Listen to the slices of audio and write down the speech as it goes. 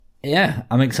Yeah,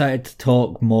 I'm excited to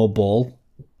talk more ball.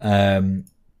 Even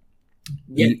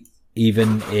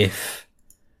if,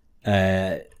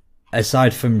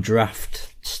 aside from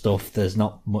draft stuff, there's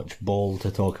not much ball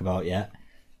to talk about yet.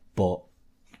 But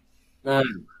No.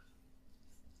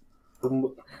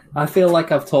 I feel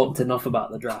like I've talked enough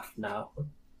about the draft now.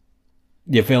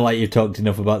 you feel like you've talked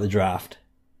enough about the draft?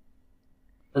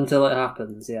 Until it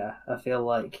happens, yeah. I feel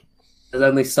like there's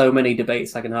only so many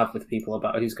debates I can have with people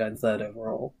about who's going third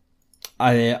overall.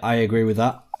 I agree with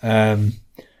that.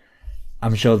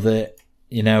 I'm sure that,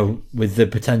 with the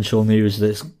potential news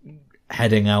that's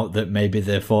heading out that maybe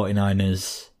the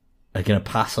 49ers are going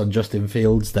to pass on Justin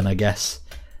Fields, then I guess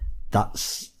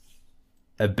that's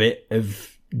a bit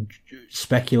of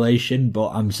speculation,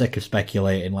 but I'm sick of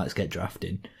speculating. Let's get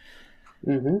drafting.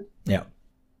 Mm-hmm. Yeah.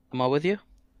 Am I with you?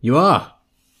 You are.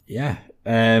 Yeah.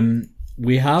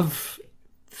 We have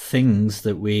things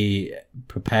that we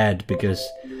prepared because,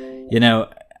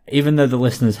 even though the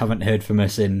listeners haven't heard from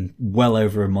us in well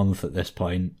over a month at this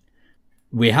point,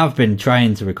 we have been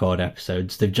trying to record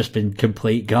episodes. They've just been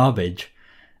complete garbage.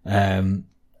 Yeah,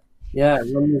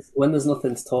 when there's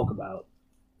nothing to talk about,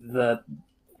 the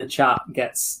chat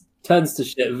turns to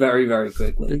shit very, very The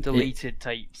quickly. deleted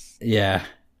tapes. Yeah.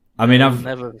 I mean, I've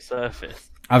never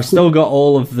surfaced. I've still got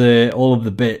all of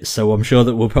the bits, so I'm sure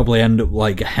that we'll probably end up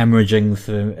hemorrhaging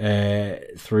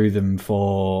through them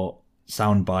for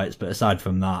sound bites. But aside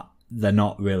from that, they're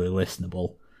not really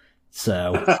listenable.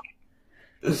 So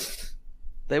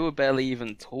They were barely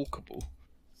even talkable.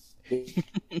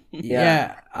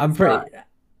 yeah, I'm pretty.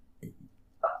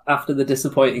 After the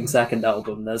disappointing second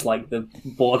album, there's the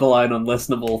borderline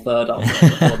unlistenable third album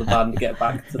before the band get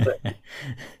back to the...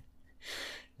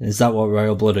 Is that what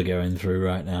Royal Blood are going through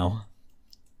right now?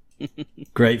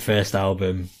 Great first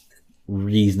album,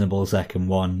 reasonable second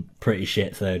one, pretty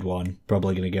shit third one.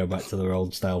 Probably going to go back to their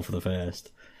old style for the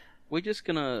first. We're just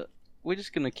gonna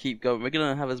keep going. We're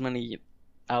gonna have as many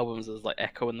albums as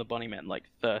Echo and the Bunnymen,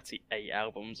 38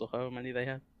 albums or however many they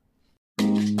have.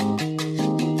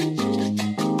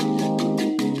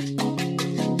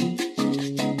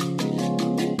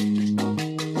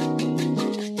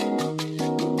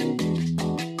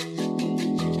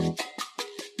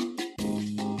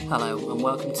 Hello and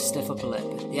welcome to Stiff Upper Lip,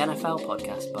 the NFL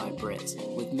podcast by Brit,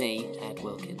 with me, Ed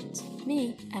Wilkins.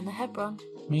 Me, Emma Hebron.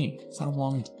 Me, Sam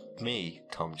Wong. Me,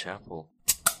 Tom Chappell.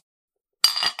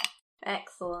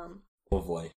 Excellent.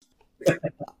 Lovely.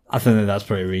 I think that that's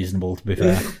pretty reasonable, to be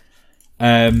fair.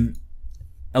 A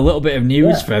little bit of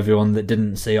news for everyone that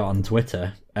didn't see it on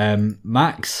Twitter.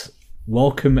 Max,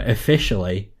 welcome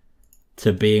officially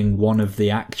to being one of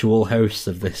the actual hosts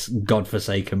of this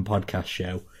godforsaken podcast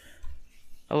show.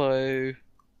 Hello.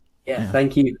 Yeah,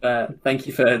 thank you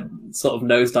for sort of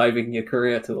nosediving your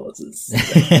career towards us.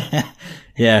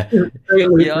 Yeah.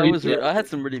 I had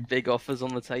some really big offers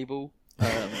on the table.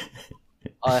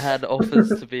 I had offers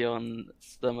to be on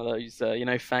some of those,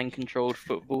 fan-controlled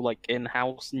football,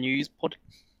 in-house news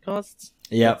podcasts.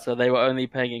 Yeah. So they were only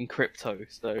paying in crypto.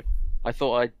 So I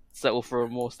thought I'd settle for a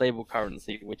more stable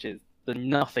currency, which is the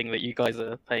nothing that you guys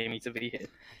are paying me to be here.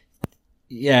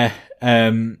 Yeah.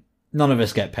 None of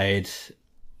us get paid,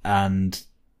 and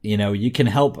you can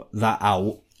help that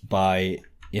out by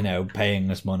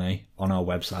paying us money on our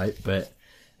website. But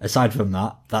aside from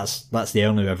that, that's the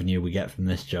only revenue we get from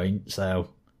this joint. So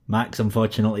Max,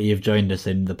 unfortunately, you've joined us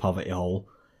in the poverty hole.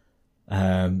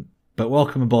 But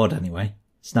welcome aboard anyway.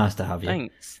 It's nice to have you.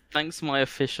 Thanks for my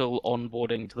official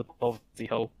onboarding to the poverty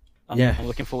hole. I'm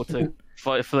looking forward to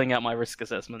filling out my risk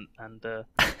assessment and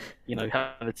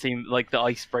having the team the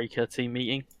icebreaker team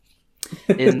meeting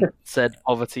in said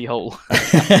poverty hole.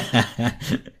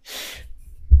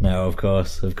 No, of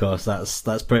course,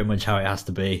 that's pretty much how it has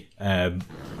to be.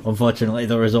 Unfortunately,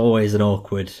 there is always an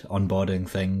awkward onboarding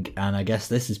thing, and I guess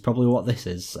this is probably what this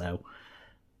is. So,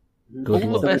 good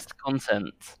all luck. the best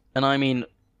content, and I mean,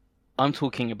 I'm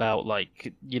talking about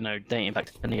dating back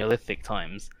to the Neolithic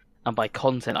times, and by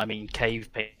content I mean cave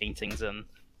paintings and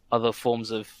other forms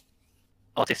of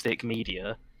artistic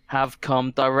media, have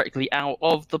come directly out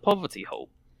of the poverty hole.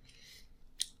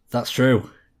 That's true.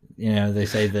 They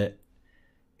say that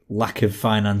lack of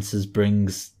finances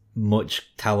brings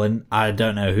much talent. I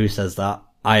don't know who says that.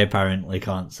 I apparently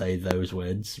can't say those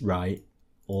words right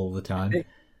all the time.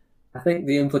 I think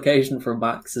the implication from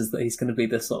Max is that he's going to be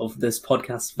this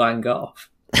podcast Van Gogh.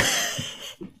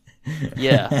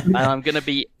 Yeah, and I'm going to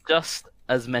be just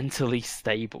as mentally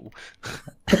stable.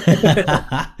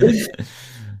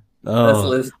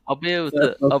 Oh, I'll be able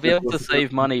to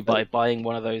save money by buying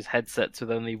one of those headsets with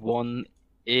only one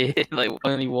ear,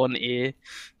 only one ear.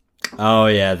 Oh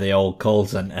yeah, the old call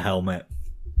center helmet.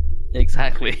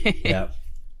 Exactly. Yeah.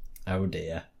 Oh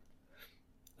dear.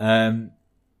 But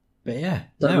yeah,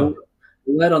 So no.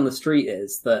 the word on the street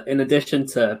is that in addition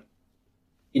to,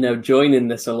 joining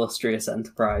this illustrious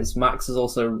enterprise, Max has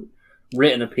also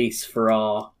written a piece for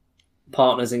our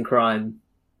partners in crime,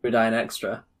 Gridiron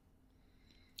Extra.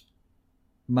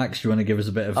 Max, do you want to give us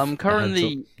a bit of? I'm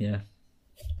currently- a heads up?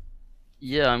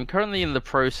 Yeah, I'm currently in the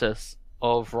process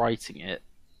of writing it.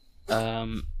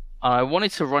 I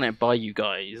wanted to run it by you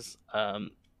guys.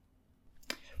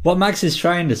 What Max is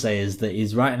trying to say is that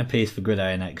he's writing a piece for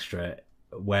Gridiron Extra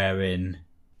wherein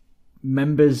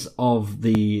members of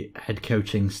the head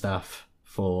coaching staff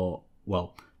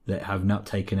that have not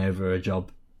taken over a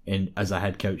job as a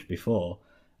head coach before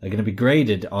are going to be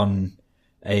graded on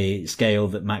a scale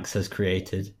that Max has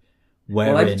created.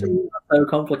 Why Wherein, do you think that's so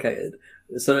complicated?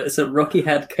 So it's a rookie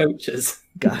head coaches.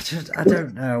 I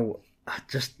don't know.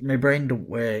 My brain don't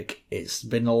work. It's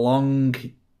been a long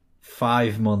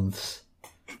 5 months.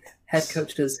 Head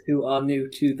coaches who are new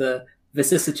to the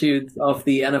vicissitudes of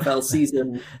the NFL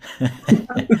season.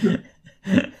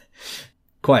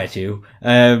 Quite a few.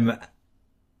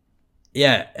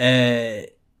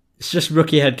 It's just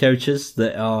rookie head coaches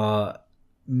that are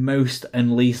most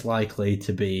and least likely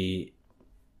to be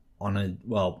on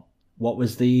what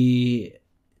was the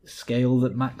scale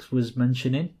that Max was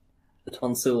mentioning? The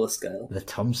Tonsula scale. The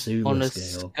Tom Sula On a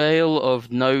scale. scale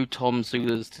of no Tom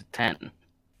Sulas to 10.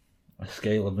 A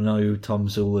scale of no Tom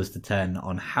Sulas to 10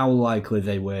 on how likely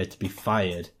they were to be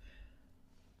fired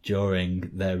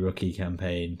during their rookie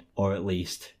campaign, or at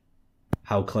least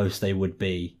how close they would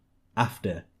be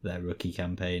after their rookie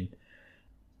campaign.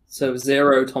 So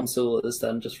 0 Tonsulas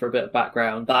then, just for a bit of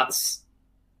background. That's...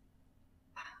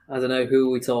 I don't know, who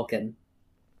are we talking?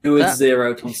 Who is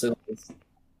 0 Tonsulas?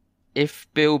 If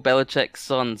Bill Belichick's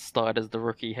son started as the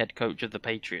rookie head coach of the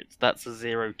Patriots, that's a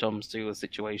 0 Tom Sula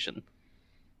situation.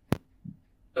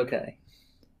 Okay.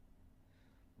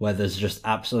 Where there's just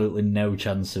absolutely no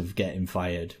chance of getting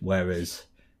fired, whereas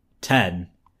 10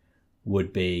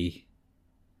 would be,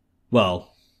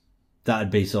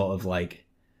 that'd be sort of like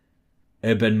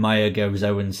Urban Meyer goes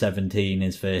 0-17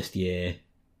 his first year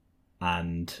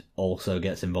and also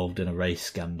gets involved in a race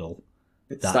scandal.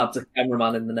 Stabs a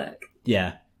cameraman in the neck.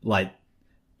 Yeah, like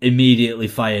immediately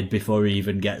fired before he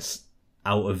even gets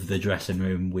out of the dressing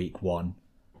room week 1.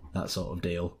 That sort of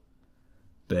deal.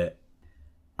 But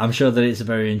I'm sure that it's a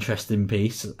very interesting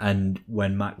piece, and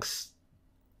when Max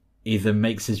either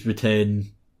makes his return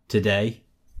today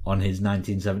on his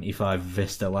 1975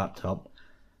 Vista laptop,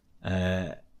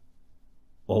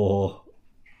 or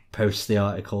posts the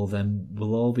article, then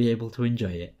we'll all be able to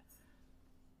enjoy it.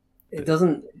 It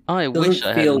doesn't... I Doesn't wish I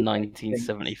had a feel-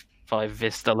 1975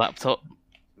 Vista laptop.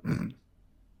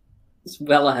 It's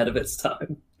well ahead of its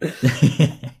time.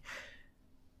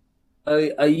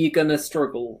 Are you going to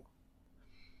struggle?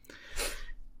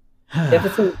 You ever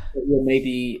think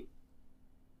that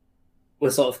we're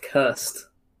sort of cursed?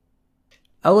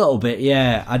 A little bit,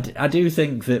 yeah. I do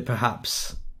think that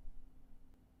perhaps,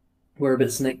 We're a bit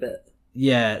snakebit.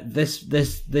 yeah, this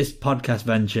podcast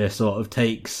venture sort of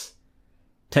takes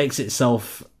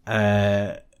itself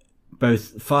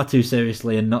both far too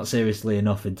seriously and not seriously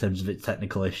enough in terms of its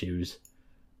technical issues,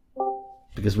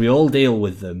 because we all deal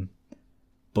with them,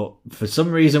 but for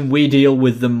some reason we deal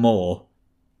with them more.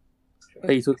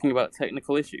 Are you talking about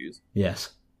technical issues?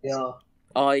 Yes. Yeah.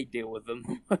 I deal with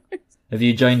them. Have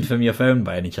you joined from your phone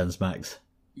by any chance, Max?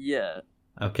 Yeah.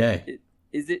 Okay.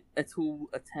 Is it at all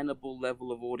a tenable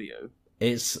level of audio?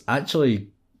 It's actually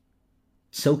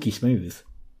silky smooth.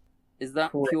 Is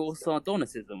that Correct. pure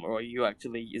sardonicism, or are you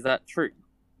actually... Is that true?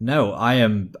 No, I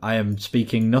am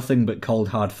speaking nothing but cold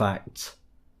hard facts.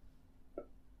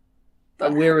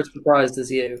 And we're as surprised as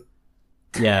you.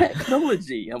 Yeah.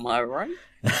 Technology, am I right?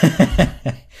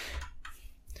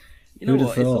 You know Who'd have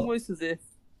what? It's thought? almost as if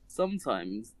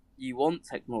sometimes you want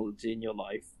technology in your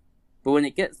life, but when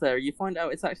it gets there, you find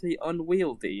out it's actually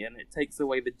unwieldy and it takes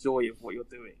away the joy of what you're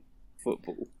doing.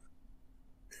 Football.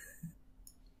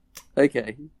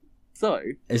 Okay, so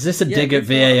Is this a Yeah, dig at good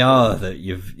for VAR that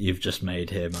you've just made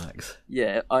here, Max?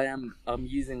 yeah, I'm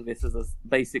using this as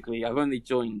basically I've only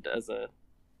joined as a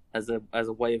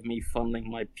way of me funneling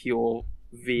my pure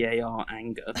VAR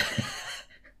anger.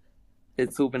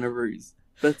 It's all been a ruse.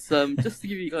 But just to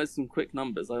give you guys some quick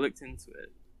numbers, I looked into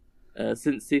it.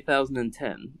 Since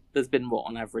 2010, there's been,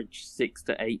 on average, 6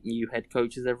 to 8 new head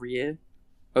coaches every year.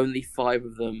 Only 5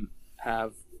 of them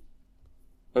have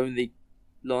only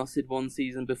lasted one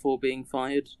season before being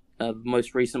fired. The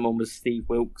most recent one was Steve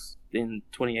Wilkes in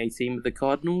 2018 with the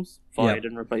Cardinals, fired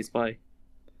and replaced by,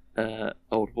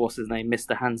 what's his name,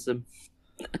 Mr. Handsome.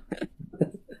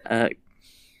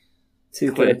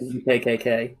 Too Cliff. good,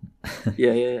 KKK.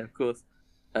 Yeah, of course.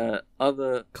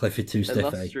 Other Cliffy Too Stiff, eh?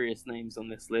 illustrious names on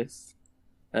this list: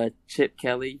 Chip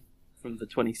Kelly from the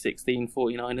 2016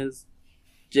 49ers,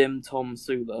 Jim Tom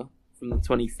Sula from the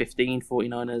 2015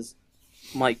 49ers,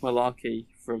 Mike Mularkey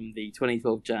from the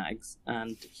 2012 Jags,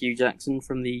 and Hugh Jackson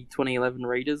from the 2011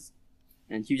 Raiders.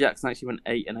 And Hugh Jackson actually went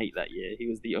 8-8 that year. He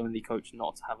was the only coach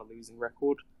not to have a losing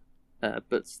record,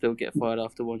 but still get fired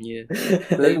after 1 year.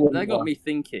 That got me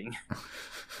thinking.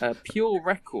 Pure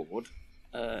record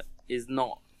is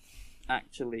not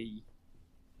actually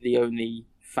the only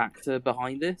factor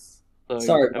behind this. So,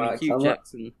 Sorry, I mean, Max, Hugh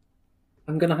Jackson.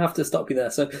 I'm going to have to stop you there.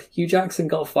 So Hugh Jackson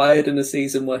got fired in a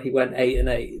season where he went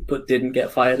 8-8, but didn't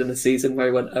get fired in a season where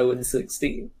he went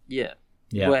 0-16. Yeah.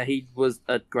 Yeah. Where he was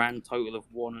a grand total of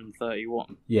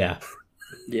 1-31. Yeah.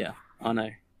 Yeah, I know.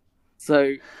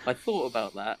 So I thought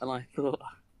about that, and I thought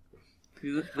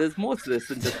there's more to this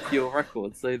than just pure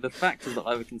record. So the factors that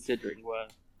I was considering were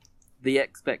the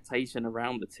expectation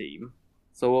around the team.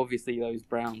 So obviously those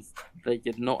Browns, they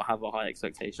did not have a high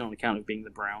expectation on account of being the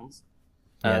Browns.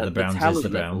 Yeah, the Browns is the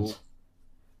Browns.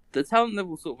 The talent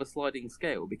level is sort of a sliding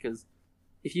scale, because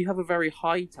if you have a very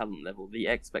high talent level, the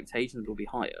expectations will be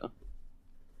higher.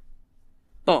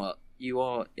 But you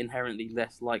are inherently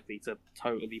less likely to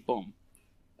totally bomb.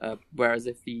 Whereas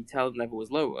if the talent level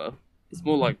is lower, it's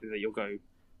more likely that you'll go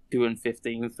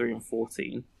 2-15,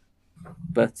 3-14.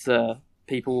 But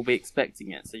people will be expecting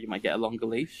it, so you might get a longer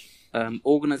leash.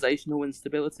 Organizational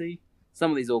instability. Some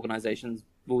of these organizations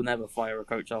will never fire a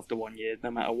coach after 1 year,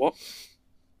 no matter what.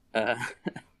 I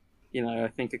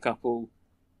think a couple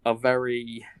are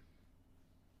very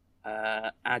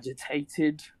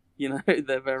agitated.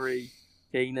 They're very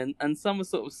keen, and some are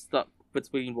sort of stuck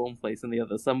between one place and the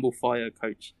other. Some will fire a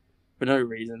coach for no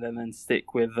reason and then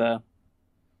stick with, the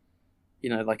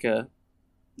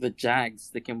Jags,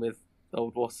 sticking with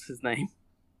what's his name?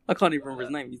 I can't even remember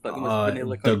his name. He's like the most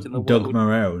vanilla coach in the Doug world.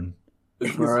 Marone.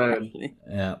 Exactly.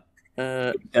 Yeah.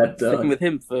 Sticking with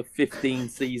him for 15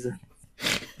 seasons.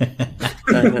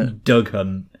 Doug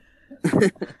Hunt.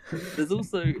 There's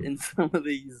also, in some of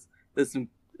these, there's some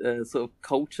sort of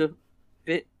culture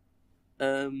fit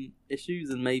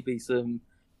issues, and maybe some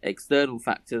external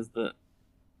factors that,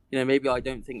 maybe I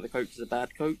don't think the coach is a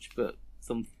bad coach, but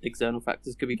some external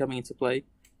factors could be coming into play,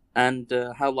 and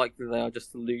how likely they are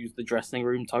just to lose the dressing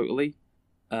room totally.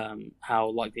 How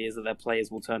likely is it that their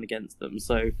players will turn against them?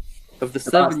 So, of the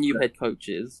 7 new head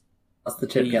coaches, that's the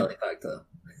Chip Kelly factor.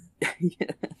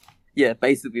 yeah,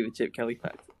 basically the Chip Kelly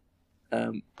factor.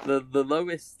 The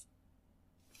lowest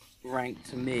rank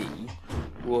to me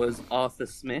was Arthur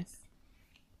Smith,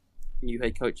 new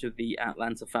head coach of the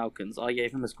Atlanta Falcons. I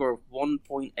gave him a score of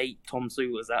 1.8 Tom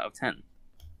Sulas out of 10.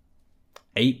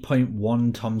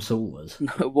 8.1 Tom Sulas?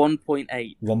 No,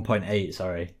 1.8. 1.8,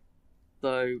 sorry.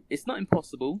 So, it's not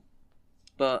impossible,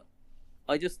 but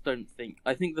I just don't think...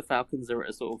 I think the Falcons are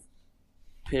at a sort of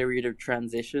period of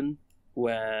transition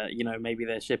where, maybe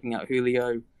they're shipping out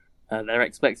Julio. Their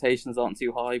expectations aren't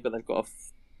too high, but they've got a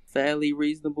fairly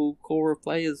reasonable core of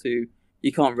players who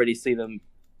you can't really see them,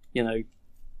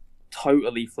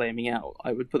 totally flaming out.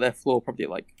 I would put their floor probably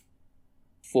at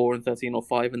 4-13 or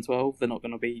 5-12. They're not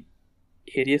going to be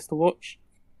hideous to watch.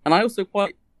 And I also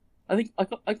I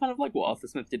kind of like what Arthur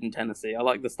Smith did in Tennessee. I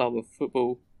like the style of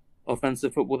football,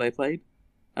 offensive football they played.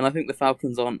 And I think the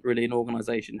Falcons aren't really an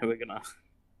organization who are going to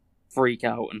freak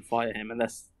out and fire him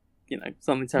unless,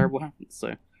 something terrible happens.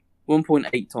 So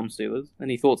 1.8 Tom Steelers.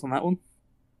 Any thoughts on that one?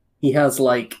 He has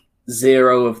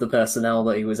 0 of the personnel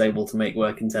that he was able to make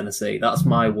work in Tennessee. That's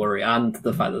my worry, and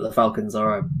the fact that the Falcons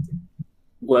are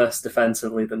worse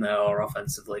defensively than they are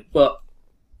offensively. But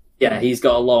yeah, he's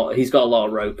got a lot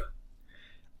of rope.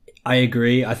 I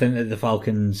agree. I think that the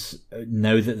Falcons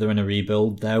know that they're in a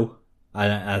rebuild, though.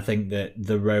 I think that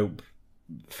the rope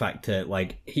factor,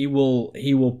 he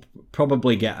will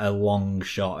probably get a long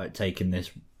shot at taking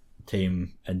this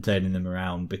team and turning them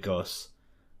around, because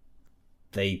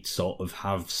they sort of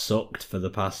have sucked for the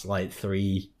past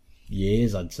 3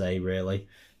 years, I'd say, really,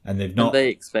 and they've not. And they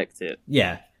expect it.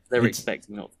 Yeah, they're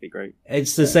expecting not to be great.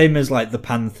 It's the same as the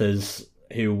Panthers,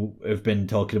 who have been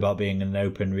talking about being an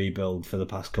open rebuild for the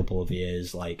past couple of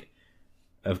years.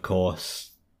 Of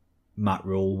course, Matt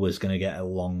Rule was going to get a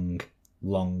long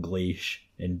leash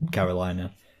in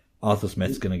Carolina. Arthur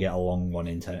Smith's going to get a long one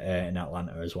in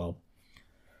Atlanta as well.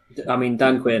 I mean,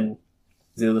 Dan Quinn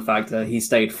is the other factor. He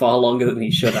stayed far longer than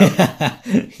he should have.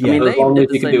 Yeah. I mean, as long they as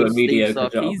did he the can same do a with Steve mediocre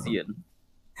job. Sarkisian.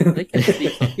 They kept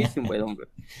Steve Sarkisian way longer.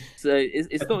 So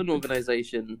it's not an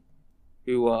organisation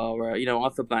who are,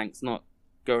 Arthur Blank's not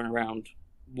going around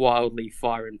wildly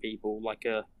firing people like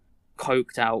a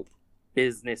coked out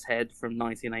business head from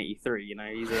 1983. You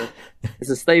know, it's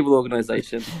a stable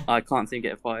organization. I can't see him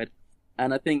get fired,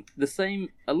 and I think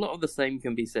a lot of the same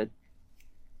can be said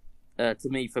to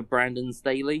me for Brandon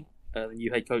Staley, the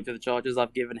new head coach of the Chargers.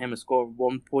 I've given him a score of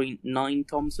 1.9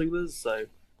 Tom Sulas, so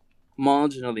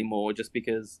marginally more, just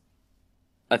because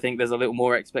I think there's a little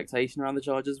more expectation around the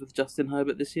Chargers with Justin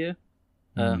Herbert this year.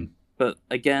 But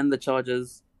again, the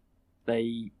Chargers,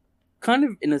 they kind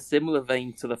of in a similar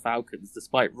vein to the Falcons,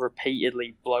 despite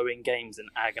repeatedly blowing games in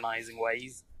agonizing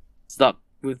ways, stuck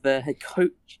with their head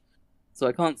coach. So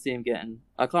I can't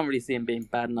really see him being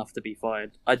bad enough to be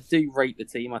fired. I do rate the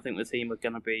team. I think the team are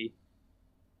going to be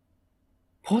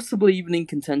possibly even in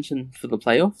contention for the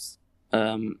playoffs.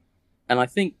 And I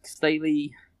think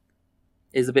Staley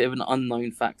is a bit of an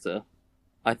unknown factor.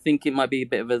 I think it might be a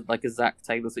bit of a Zach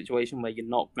Taylor situation where you're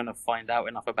not going to find out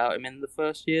enough about him in the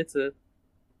first year to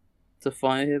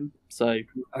fire him. So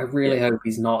I really hope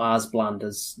he's not as bland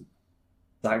as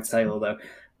Zach Taylor, though.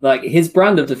 Like, his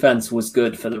brand of defense was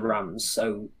good for the Rams,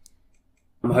 so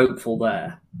I'm hopeful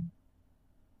there.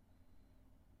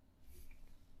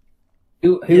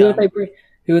 Who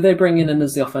are they bringing in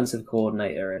as the offensive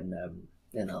coordinator in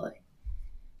LA?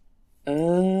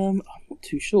 I'm not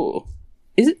too sure.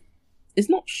 Is it? It's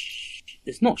not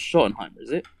Schottenheimer,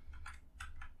 is it?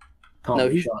 No,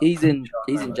 he's in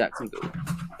Jacksonville.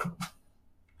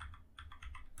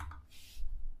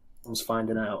 I was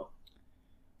finding out.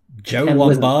 Joe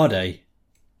Lombardi.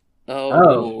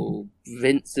 Oh,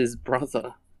 Vince's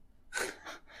brother.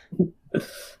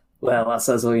 Well, that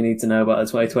says all you need to know about the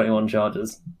 2021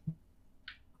 Chargers.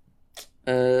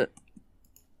 Where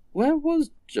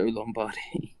was Joe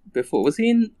Lombardi before? Was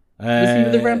he with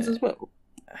the Rams as well?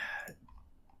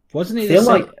 Wasn't he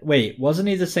wasn't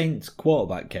he the Saints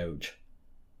quarterback coach?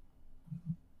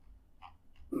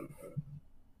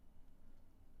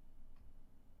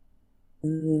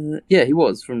 Yeah, he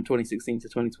was from 2016 to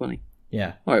 2020.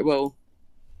 Yeah. All right. Well,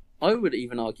 I would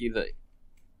even argue that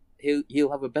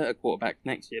he'll have a better quarterback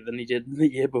next year than he did the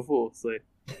year before. So,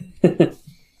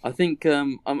 I think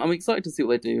I'm excited to see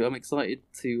what they do. I'm excited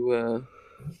to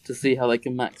see how they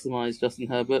can maximize Justin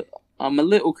Herbert. I'm a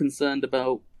little concerned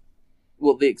about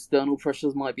what the external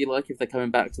pressures might be like if they're coming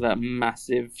back to that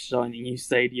massive, shiny new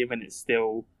stadium and it's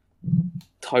still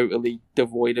totally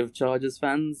devoid of Chargers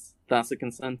fans. That's a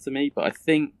concern to me. But I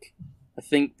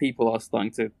think people are starting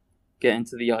to get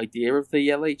into the idea of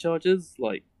the LA Chargers,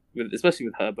 especially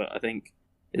with Herbert. I think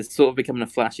it's sort of becoming a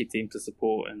flashy team to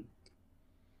support, and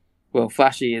well,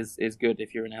 flashy is good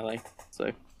if you're in LA.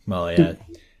 So, well, yeah,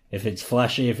 if it's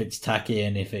flashy, if it's tacky,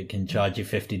 and if it can charge you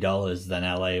 $50, then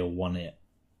LA will want it.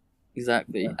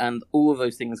 Exactly, and all of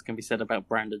those things can be said about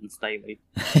Brandon Staley.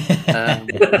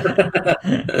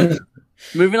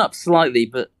 Moving up slightly,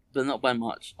 but not by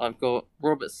much. I've got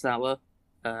Robert Saleh,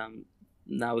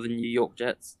 now with the New York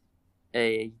Jets,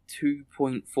 a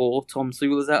 2.4 Tom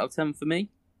Sulas out of 10 for me.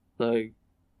 So,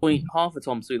 half a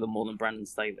Tom Sula more than Brandon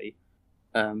Staley.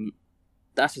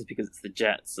 That's just because it's the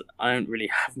Jets. I don't really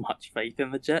have much faith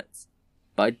in the Jets,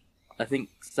 but I think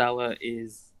Saleh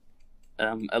is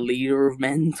a leader of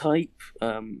men type.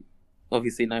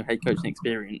 Obviously, no head coaching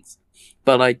experience,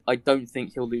 but I don't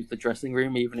think he'll lose the dressing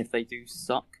room, even if they do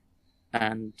suck.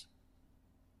 And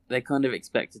they're kind of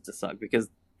expected to suck because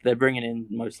they're bringing in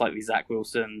most likely Zach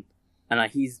Wilson, and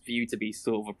he's viewed to be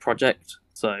sort of a project.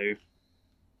 So,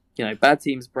 you know, bad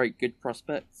teams break good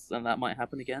prospects, and that might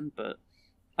happen again. But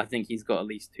I think he's got at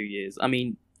least 2 years. I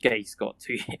mean, Gase got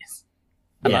 2 years,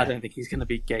 and I don't think he's going to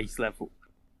be Gase level.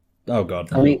 Oh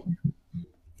God!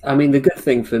 I mean, the good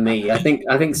thing for me, I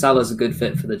think Salah's a good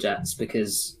fit for the Jets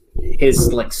because his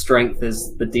strength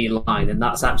is the D line, and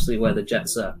that's actually where the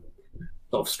Jets are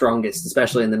sort of strongest,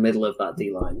 especially in the middle of that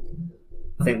D line.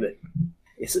 I think that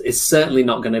it's certainly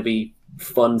not going to be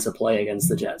fun to play against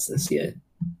the Jets this year.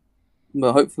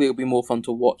 Well, hopefully it'll be more fun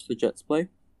to watch the Jets play.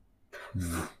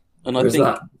 And I think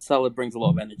Saleh brings a lot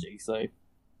of energy, so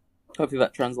hopefully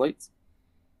that translates.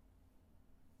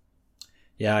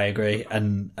 Yeah, I agree,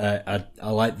 and I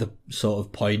like the sort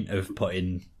of point of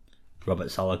putting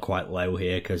Robert Saleh quite low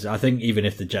here, because I think even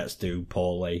if the Jets do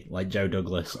poorly, like Joe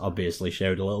Douglas obviously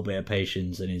showed a little bit of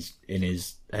patience in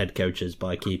his head coaches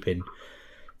by keeping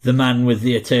the man with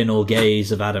the eternal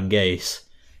gaze of Adam Gase.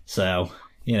 So,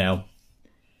 you know,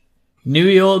 New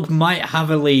York might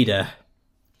have a leader,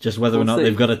 just whether or not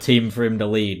they've got a team for him to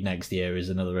lead next year is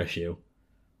another issue.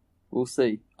 We'll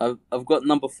see. I've got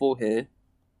number 4 here.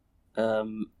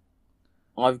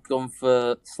 I've gone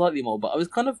for slightly more, but I was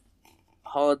kind of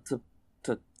hard to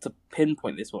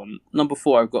pinpoint this one. Number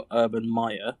 4, I've got Urban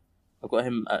Meyer. I've got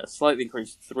him at a slightly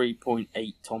increased 3.8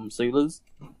 Tom Sulas.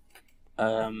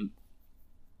 I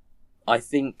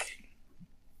think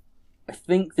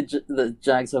the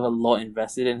Jags have a lot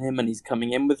invested in him, and he's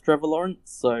coming in with Trevor Lawrence,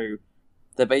 so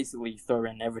they're basically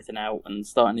throwing everything out and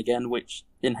starting again, which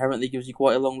inherently gives you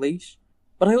quite a long leash.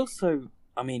 But I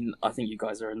think you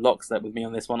guys are in lockstep with me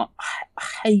on this one. I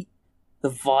hate the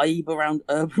vibe around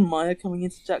Urban Meyer coming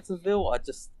into Jacksonville.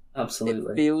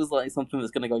 Absolutely. It feels like something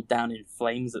that's going to go down in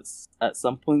flames at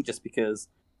some point, just because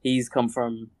he's come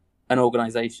from an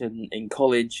organization in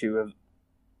college who have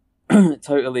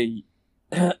totally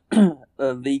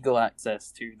legal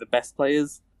access to the best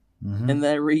players in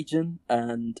their region,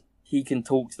 and he can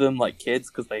talk to them like kids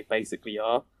because they basically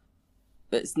are.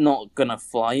 It's not gonna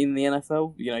fly in the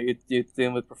NFL. You know, you're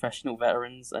dealing with professional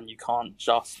veterans, and you can't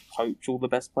just poach all the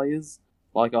best players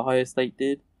like Ohio State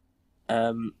did.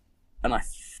 And I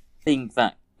think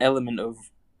that element of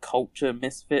culture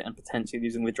misfit and potentially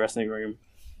losing the dressing room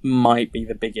might be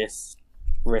the biggest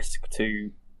risk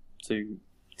to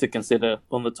consider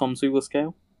on the Tom Sula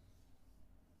scale.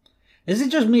 Is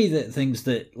it just me that thinks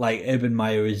that like Urban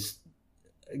Meyer is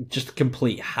just a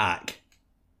complete hack?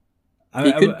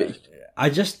 He could be. I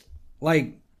just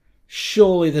like,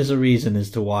 surely there's a reason as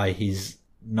to why he's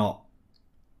not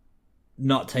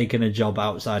taking a job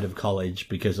outside of college,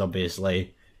 because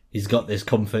obviously he's got this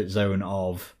comfort zone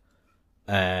of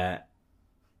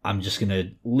I'm just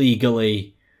gonna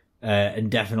legally and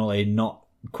definitely not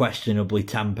questionably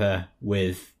tamper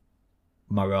with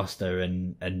my roster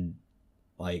and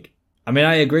like, I mean,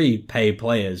 I agree, pay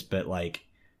players, but like,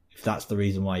 if that's the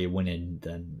reason why you're winning,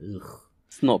 then ugh.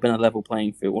 It's not been a level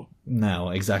playing field. No,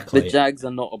 exactly. The Jags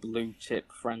are not a blue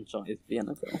chip franchise, the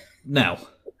NFL. No.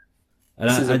 And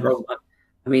This is a problem.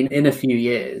 I mean, in a few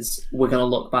years, we're going to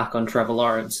look back on Trevor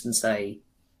Lawrence and say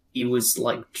he was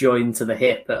like joined to the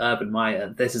hip at Urban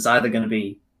Meyer. This is either going to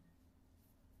be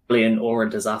brilliant or a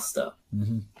disaster.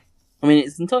 Mm-hmm. I mean,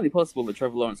 it's entirely possible that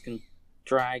Trevor Lawrence can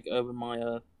drag Urban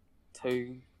Meyer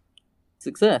to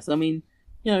success. I mean,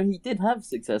 you know, he did have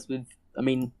success with,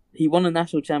 he won a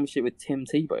national championship with Tim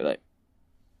Tebow, though.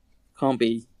 Can't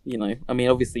be, you know, I mean,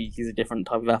 obviously he's a different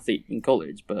type of athlete in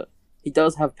college, but he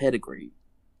does have pedigree.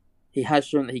 He has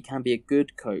shown that he can be a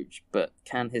good coach, but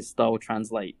can his style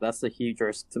translate? That's a huge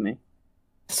risk to me.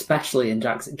 Especially in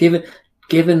Jackson.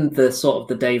 Given the sort of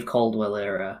the Dave Caldwell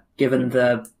era, given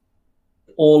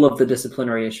all of the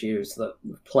disciplinary issues that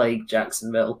plague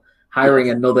Jacksonville, hiring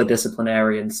another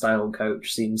disciplinarian style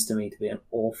coach seems to me to be an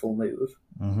awful move.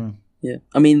 Mm-hmm. Yeah,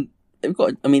 they've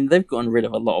gotten rid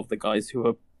of a lot of the guys who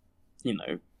are, you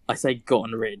know, I say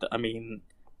gotten rid, I mean,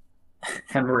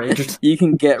 hemorrhaged. You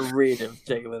can get rid of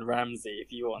Jalen Ramsey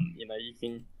if you want. You know, you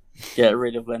can get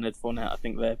rid of Leonard Fournette. I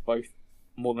think they're both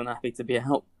more than happy to be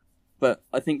out. But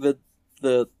I think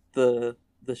the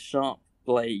sharp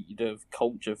blade of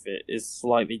culture fit is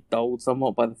slightly dulled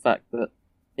somewhat by the fact that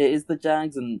it is the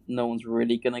Jags, and no one's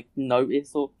really gonna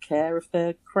notice or care if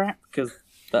they're crap, because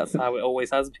that's how it always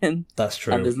has been. That's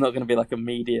true. And there's not going to be like a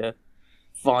media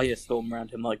firestorm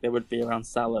around him like there would be around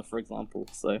Salah, for example.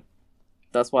 So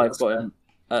that's why I've got him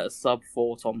at a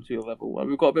sub-4 Tom Sula level.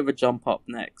 We've got a bit of a jump up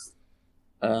next.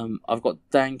 I've got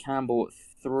Dan Campbell at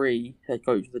 3, head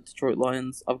coach of the Detroit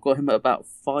Lions. I've got him at about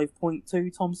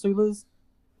 5.2 Tom Sulas,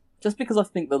 just because I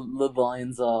think the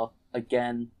Lions are,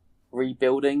 again,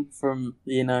 rebuilding from,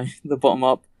 you know, the bottom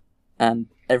up, and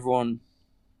everyone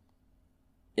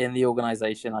in the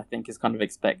organization, I think, is kind of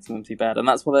expecting them to be bad, and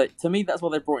that's why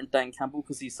they brought in Dan Campbell,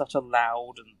 because he's such a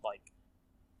loud and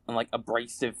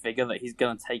abrasive figure that he's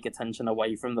going to take attention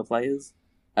away from the players.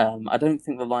 I don't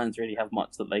think the Lions really have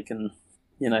much that they can,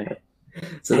 you know,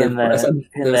 so pin their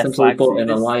essentially flags brought in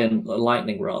to. a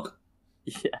lightning rod.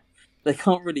 Yeah, they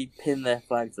can't really pin their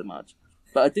flags so much.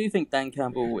 But I do think Dan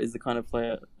Campbell is the kind of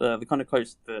player, the kind of coach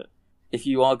that if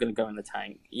you are going to go in the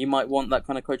tank, you might want that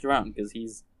kind of coach around, because he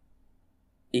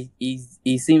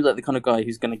seems like the kind of guy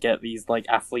who's going to get these like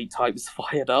athlete types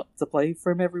fired up to play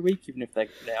for him every week, even if they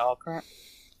are crap.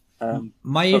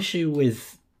 My issue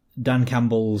with Dan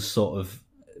Campbell's sort of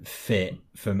fit,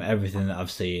 from everything that I've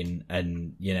seen,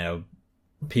 and you know,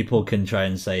 people can try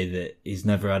and say that he's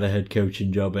never had a head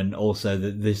coaching job, and also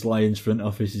that this Lions front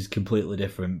office is completely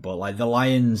different. But like, the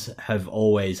Lions have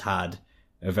always had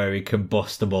a very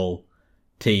combustible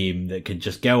team that could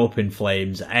just go up in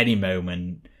flames at any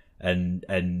moment, and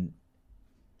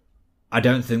I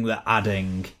don't think that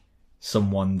adding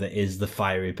someone that is the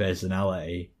fiery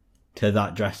personality to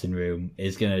that dressing room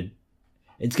is gonna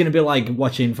be like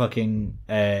watching fucking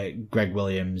Greg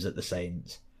Williams at the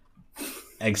Saints.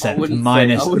 Except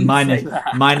minus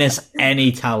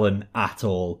any talent at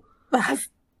all.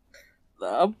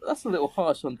 that's a little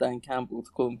harsh on Dan Campbell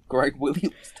to call him Greg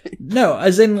Williams. No,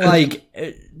 as in like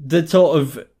the sort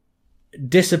of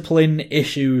discipline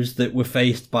issues that were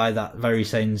faced by that very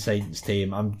same Saints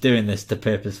team. I'm doing this to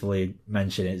purposefully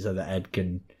mention it so that Ed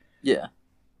can. Yeah,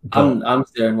 I'm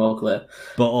steering well clear.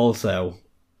 But also,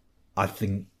 I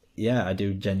think, I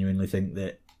do genuinely think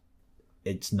that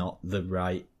it's not the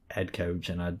right head coach,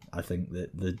 and I think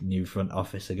that the new front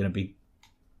office are going to be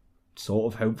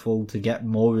sort of hopeful to get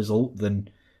more result than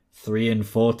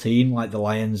 3-14, like the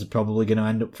Lions are probably going to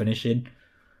end up finishing.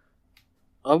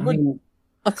 I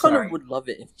kind of would love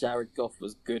it if Jared Goff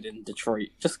was good in Detroit,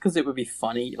 just because it would be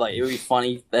funny. Like, it would be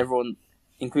funny, everyone,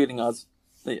 including us,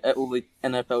 all the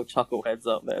NFL chuckleheads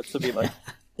out there, to be like,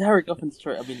 Jared Goff in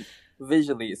Detroit. I mean,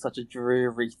 visually, it's such a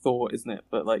dreary thought, isn't it?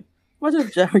 But, like, imagine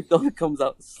if Jared Goff comes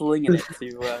out slinging it to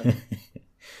whoever.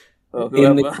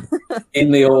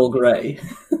 In the all grey.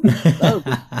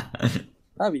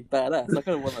 That'd be badass. I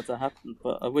kind of want that to happen,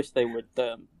 but I wish they would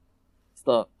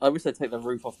start. I wish they'd take the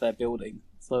roof off their building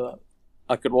so that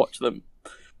I could watch them.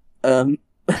 Moving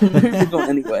on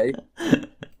anyway.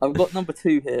 I've got number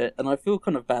 2 here, and I feel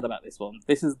kind of bad about this one.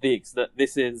 This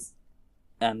is,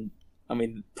 and I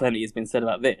mean, plenty has been said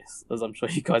about this, as I'm sure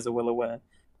you guys are well aware.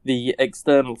 The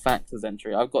external factors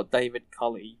entry. I've got David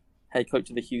Culley, head coach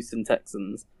of the Houston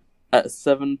Texans, at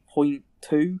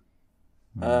 7.2.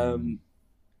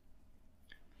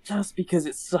 Just because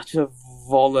it's such a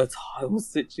volatile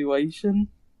situation.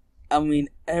 I mean,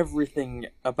 everything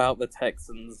about the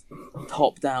Texans,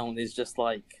 top down, is just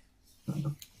like,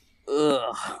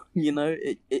 ugh. You know,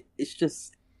 it's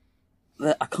just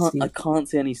I can't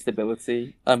see any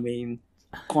stability. I mean,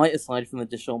 quite aside from the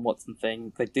Deshaun Watson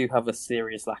thing, they do have a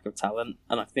serious lack of talent,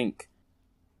 and I think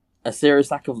a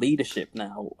serious lack of leadership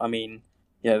now. I mean,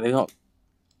 they're not.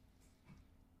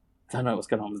 I don't know what's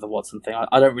going on with the Watson thing.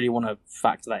 I don't really want to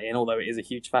factor that in, although it is a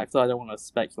huge factor. I don't want to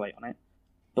speculate on it.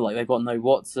 But like, they've got no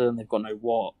Watson, they've got no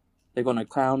Watt, they've got no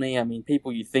Clowney. I mean,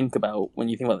 people you think about when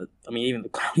you think about even the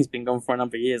Clowney's been gone for a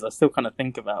number of years. I still kind of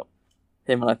think about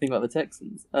him when I think about the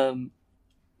Texans.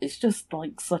 It's just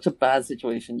like such a bad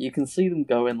situation. You can see them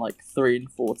going like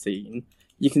 3-14.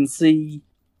 You can see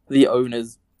the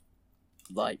owners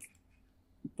like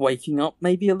waking up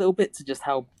maybe a little bit to just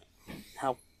how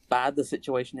bad the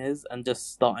situation is and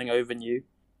just starting over new.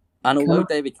 And although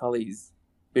David Culley's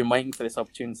been waiting for this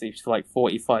opportunity for like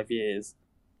 45 years,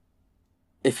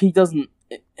 if he doesn't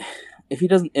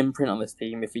imprint on this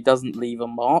team, if he doesn't leave a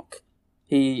mark,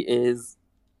 he is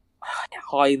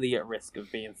highly at risk of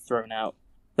being thrown out,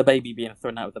 the baby being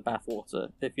thrown out with the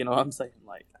bathwater, if you know what I'm saying.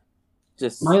 Like,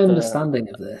 just my understanding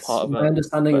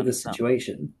of this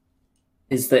situation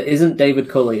is that isn't David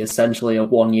Culley essentially a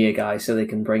 1-year guy so they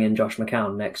can bring in Josh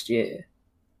McCown next year?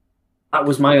 That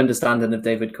was my understanding of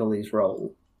David Culley's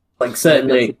role. Like,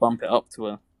 certainly to bump it up to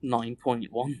a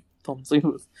 9.1. Tom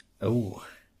Seaworth. Oh,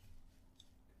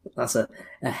 that's a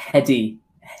heady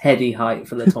height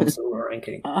for the Tom Silver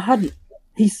ranking.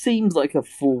 He seems like a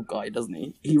fool guy, doesn't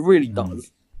he? He really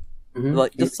does. Mm-hmm.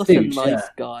 Like, just such a nice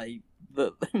guy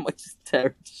that they might just tear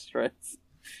him to shreds.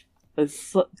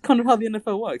 It's kind of how the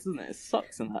NFL works, isn't it? It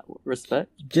sucks in that respect.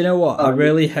 Do you know what? I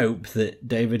really hope that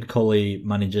David Culley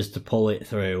manages to pull it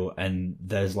through and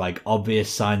there's like obvious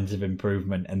signs of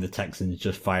improvement and the Texans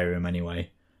just fire him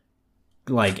anyway.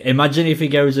 Like, imagine if he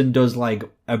goes and does like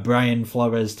a Brian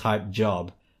Flores type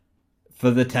job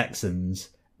for the Texans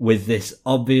with this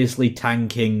obviously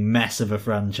tanking mess of a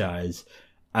franchise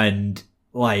and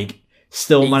like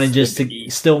still manages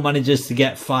to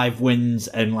get 5 wins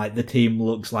and like the team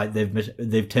looks like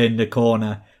they've turned a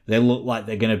corner. They look like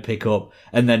they're going to pick up,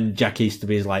 and then Jack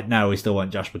Easterby is like, no, we still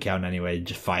want Josh McCown anyway,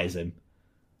 just fires him.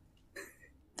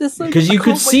 Because you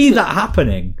could see that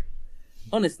happening.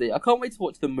 Honestly, I can't wait to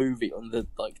watch the movie on the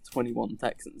 21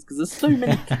 Texans because there's so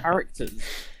many characters.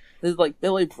 There's like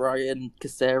Bill O'Brien,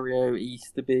 Caserio,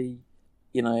 Easterby.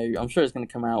 I'm sure it's going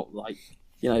to come out like.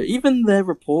 Even their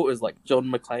reporters like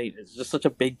John McClain is just such a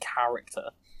big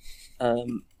character.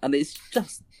 And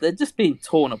they're just being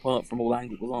torn apart from all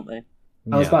angles, aren't they?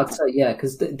 I was about to say,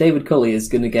 because David Culley is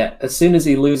going to get, as soon as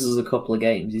he loses a couple of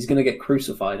games, he's going to get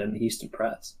crucified in the Houston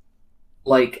press.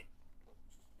 Like,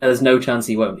 there's no chance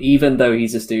he won't. Even though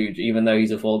he's a stooge, even though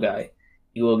he's a fall guy,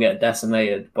 he will get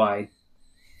decimated by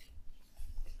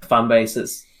fan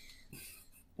bases.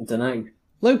 I don't know.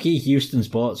 Low-key, Houston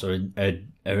sports are in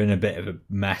a bit of a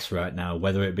mess right now,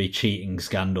 whether it be cheating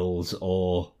scandals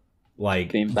or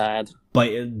like being bad,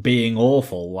 but being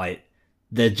awful. Like,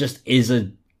 there just is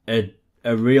a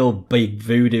real big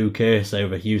voodoo curse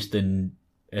over Houston,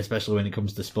 especially when it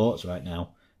comes to sports right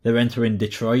now. They're entering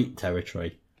Detroit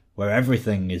territory, where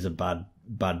everything is a bad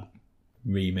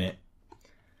remit.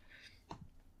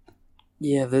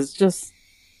 Yeah, there's just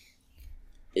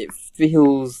it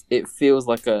feels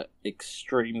like a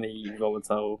extremely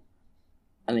volatile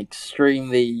and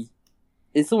extremely.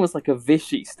 It's almost like a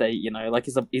Vichy state, you know, like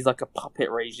he's like a puppet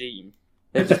regime.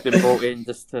 They've just been brought in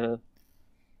just to.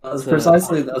 That's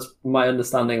my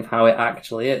understanding of how it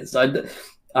actually is.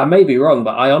 I may be wrong,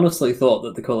 but I honestly thought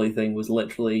that the Cully thing was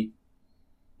literally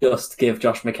just give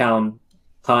Josh McCown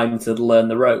time to learn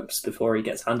the ropes before he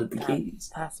gets handed the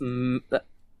keys.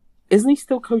 Isn't he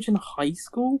still coaching high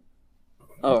school?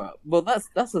 All right. Well,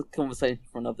 that's a conversation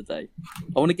for another day.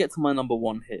 I want to get to my number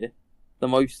one here, the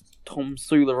most Tom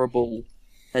Sula-able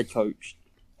head coach.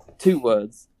 2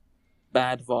 words: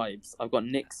 bad vibes. I've got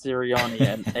Nick Sirianni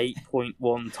and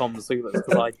 8.1 Tom Sula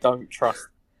because I don't trust.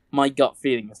 My gut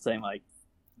feeling is saying like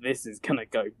this is gonna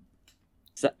go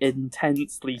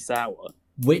intensely sour.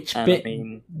 Which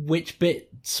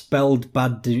bit spelled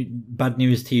bad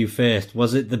news to you first?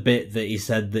 Was it the bit that he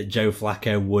said that Joe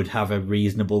Flacco would have a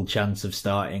reasonable chance of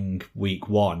starting week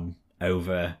 1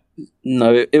 over?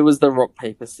 No, it was the rock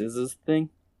paper scissors thing.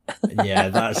 Yeah,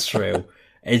 that's true.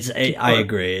 I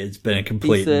agree. It's been a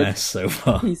complete mess so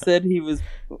far. He said he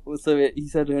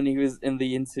said when he was in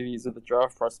the interviews with the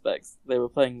draft prospects, they were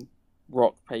playing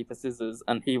rock paper scissors,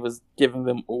 and he was giving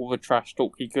them all the trash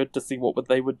talk he could to see what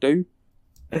they would do.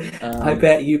 I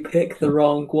bet you picked the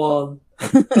wrong one.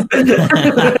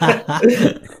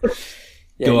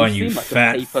 Go on, you like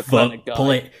fat fuck!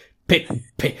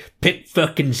 Pick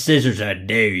fucking scissors, I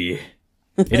dare you.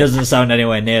 He doesn't sound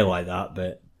anywhere near like that,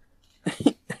 but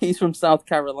he's from South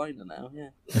Carolina now. Yeah,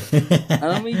 and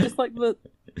I mean, just like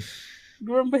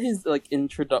remember his like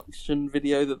introduction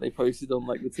video that they posted on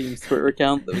like the team's Twitter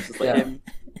account that was just like him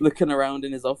looking around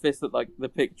in his office at like the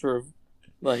picture of.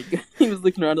 Like, he was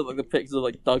looking around at like the pictures of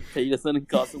like Doug Peterson and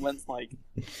Carson Wentz, like,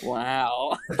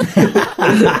 wow.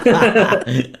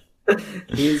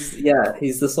 He's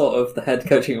the sort of the head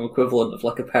coaching equivalent of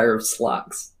like a pair of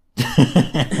slacks.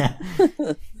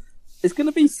 It's going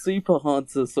to be super hard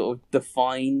to sort of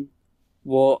define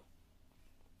what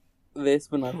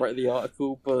this when I write the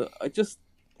article, but I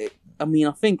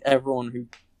think everyone who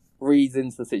reads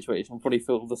into the situation probably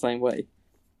feels the same way.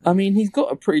 I mean, he's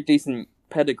got a pretty decent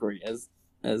pedigree as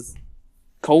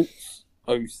Colts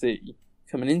OC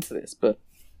coming into this, but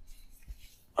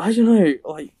I don't know,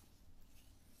 like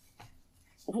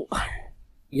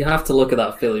you have to look at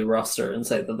that Philly roster and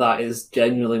say that is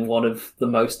genuinely one of the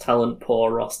most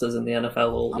talent-poor rosters in the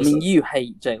NFL. I mean, you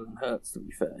hate Jalen Hurts, to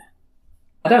be fair.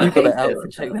 I don't you hate got it out for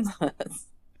Jalen Hurts.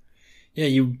 Yeah,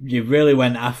 you really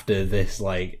went after this.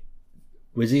 Like,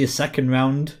 was he a second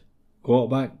round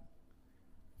quarterback?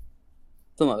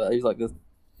 Something like that. He was like this.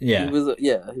 Yeah.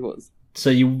 He was. So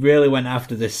you really went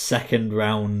after this second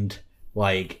round,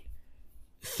 like,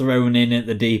 thrown in at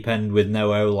the deep end with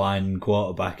no O-line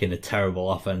quarterback in a terrible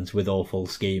offense with awful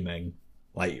scheming.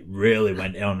 Like, really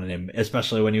went in on him,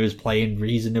 especially when he was playing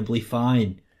reasonably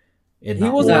fine. I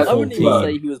wouldn't even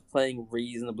say he was playing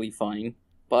reasonably fine,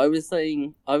 but I would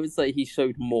say he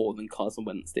showed more than Carson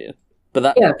Wentz did.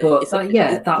 But that's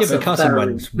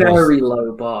a very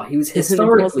low bar. He was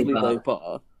historically low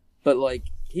bar, but like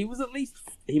he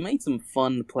made some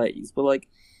fun plays. But like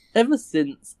ever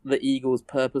since the Eagles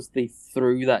purposely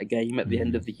threw that game at the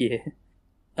end of the year,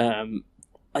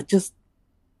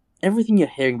 everything you're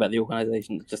hearing about the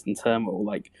organization is just in turmoil.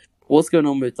 Like what's going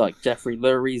on with like Jeffrey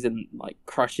Lurie's and like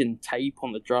crushing tape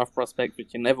on the draft prospect,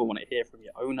 which you never want to hear from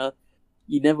your owner.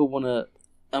 You never want to.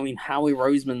 I mean, Howie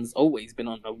Roseman's always been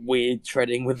on a weird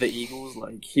treading with the Eagles.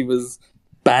 Like, he was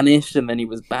banished, and then he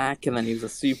was back, and then he was a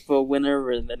Super Bowl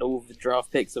winner, and then all of the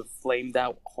draft picks have flamed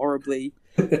out horribly.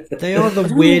 They are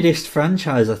the weirdest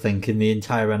franchise, I think, in the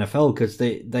entire NFL, because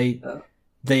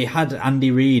they had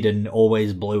Andy Reid and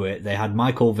always blew it. They had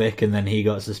Michael Vick, and then he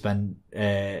got suspended.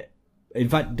 In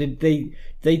fact,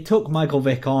 they took Michael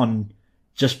Vick on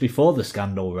just before the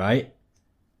scandal, right?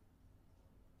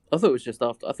 I thought it was just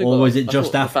after. Was it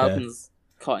just after? The Falcons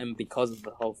cut him because of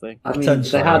the whole thing. I mean,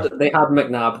 they had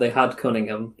McNabb, they had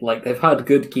Cunningham. Like, they've had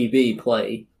good QB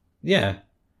play. Yeah.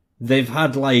 They've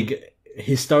had, like,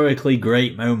 historically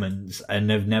great moments and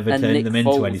have never turned Nick them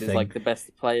Foles into anything. Is, like, the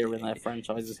best player in their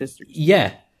franchise's history.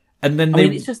 Yeah. And then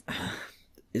it's just...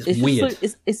 It's weird.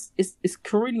 It's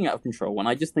careening out of control, and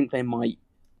I just think they might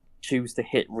choose to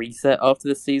hit reset after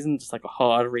this season, just like a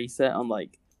hard reset on,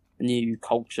 like, a new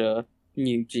culture...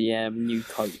 new GM, new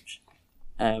coach.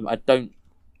 I don't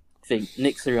think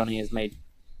Nick Sirianni has made.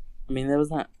 I mean, there was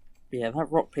that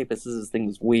rock paper scissors thing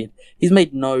was weird. He's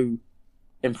made no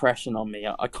impression on me.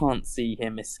 I can't see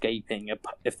him escaping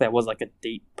if there was like a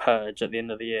deep purge at the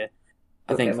end of the year.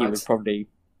 I think he would probably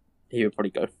he would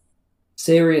probably go.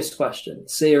 Serious question.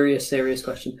 Serious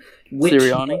question.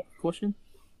 Sirianni question?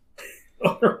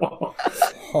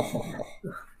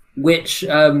 Which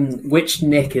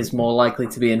Nick is more likely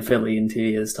to be in Philly in 2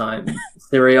 years' time?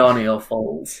 Sirianni or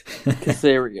Foles?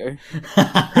 Caserio.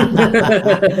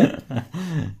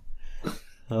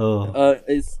 Oh,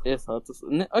 It's hard to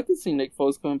say. I can see Nick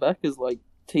Foles coming back as like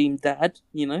team dad.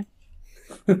 You know,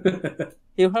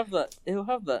 he'll have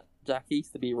that Jack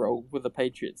Easterby role with the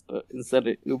Patriots, but instead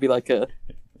it'll be like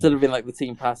instead of being like the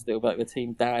team pastor, it'll be like the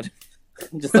team dad,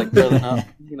 just like building up.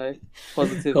 You know,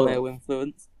 positive Cool. male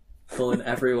influence. Calling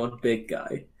everyone big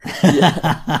guy.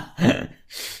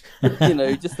 You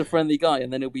know, just a friendly guy,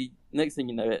 and then next thing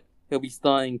you know he'll be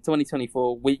starting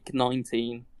 2024 week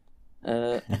 19,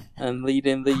 and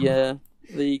leading the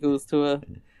Eagles to a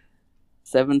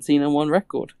 17-1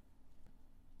 record.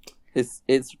 It's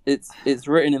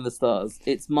written in the stars.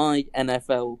 It's my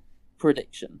NFL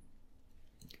prediction.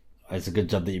 It's a good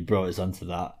job that you brought us onto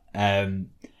that. A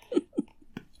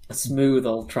smooth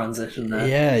old transition there.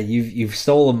 Yeah, you've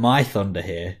stolen my thunder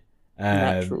here.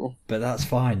 Natural. But that's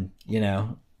fine. You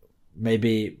know,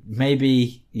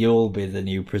 maybe you'll be the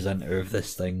new presenter of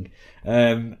this thing.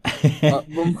 It's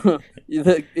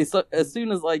like, as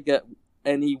soon as I get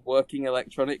any working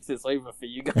electronics, it's over for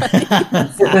you guys.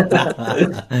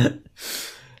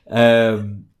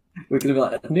 We're going to be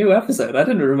like, a new episode? I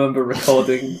didn't remember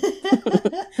recording.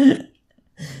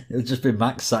 It'll just be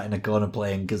Max sat in a corner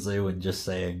playing kazoo and just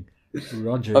saying,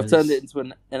 Rogers. I've turned it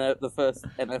into the first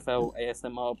NFL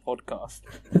ASMR podcast.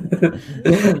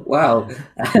 Wow.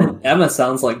 Emma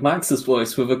sounds like Max's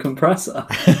voice with a compressor.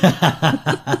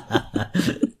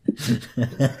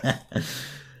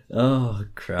 Oh,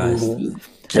 Christ.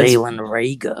 Jalen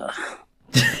Rager.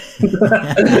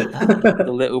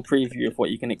 A little preview of what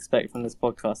you can expect from this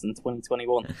podcast in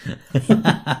 2021.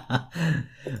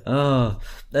 Oh,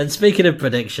 and speaking of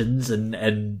predictions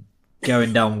and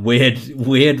going down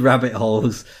weird rabbit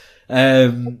holes,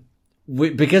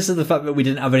 because of the fact that we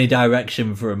didn't have any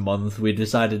direction for a month, we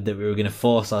decided that we were going to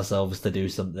force ourselves to do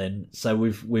something. So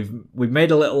we've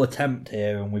made a little attempt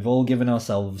here, and we've all given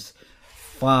ourselves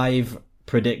 5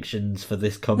 predictions for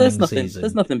this coming season.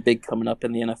 There's nothing big coming up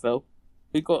in the NFL.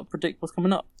 We've got to predict what's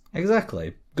coming up.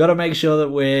 Exactly. Got to make sure that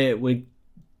we're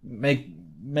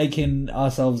making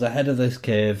ourselves ahead of this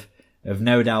curve of,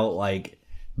 no doubt, like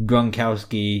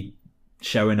Gronkowski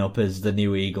showing up as the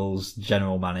new Eagles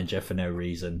general manager for no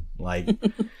reason. Like,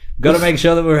 got to make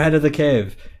sure that we're ahead of the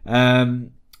curve.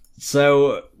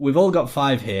 So we've all got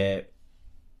 5 here.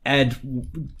 Ed,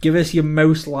 give us your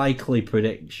most likely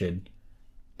prediction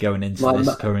going into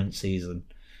this current season.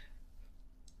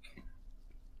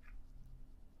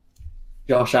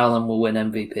 Josh Allen will win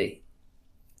MVP.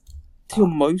 Your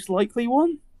most likely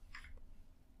one?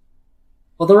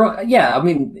 Well, I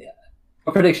mean,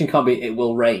 a prediction can't be it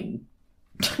will rain.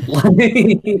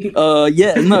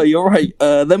 Yeah, no, you're right.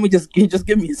 Let me just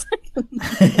give me a second.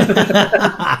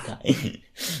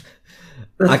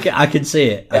 I can see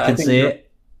it. I can see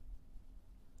it.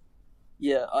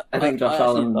 Yeah, I think Josh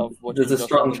Allen. There's a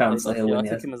strong chance that he'll win. I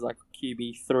took him as like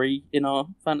QB3 in our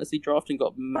fantasy draft and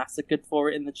got massacred for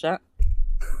it in the chat.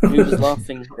 We were just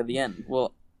laughing at the end.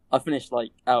 Well, I finished like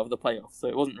out of the playoffs, so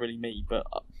it wasn't really me, but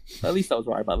at least I was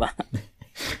right about that.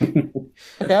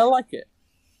 Okay, I like it.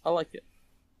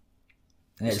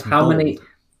 It's how bold. many?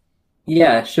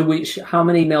 Yeah, should we? How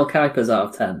many Mel Kipers out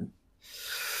of 10?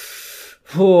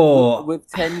 Oh, With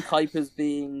 10 Kuipers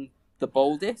being the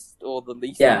boldest or the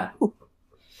least? Yeah,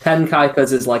 10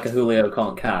 Kipers is like a Julio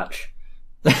can't catch.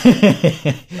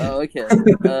 Oh, okay.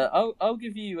 I'll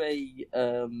give you a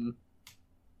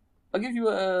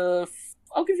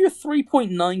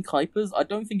 3.9 Kuipers. I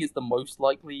don't think it's the most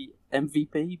likely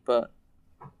MVP, but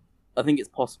I think it's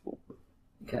possible.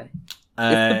 Okay.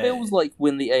 If the Bills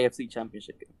win the AFC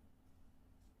Championship game.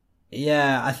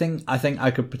 Yeah, I think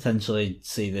I could potentially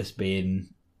see this being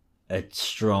a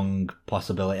strong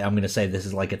possibility. I'm going to say this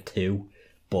is like a 2,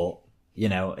 but you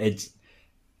know, its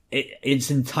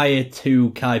entire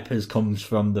 2 Kuipers comes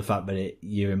from the fact that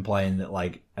you're implying that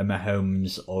like a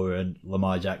Mahomes or a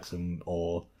Lamar Jackson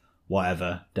or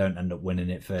whatever don't end up winning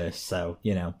it first. So,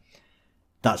 you know,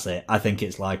 that's it. I think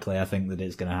it's likely. I think that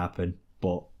it's going to happen,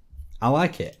 but I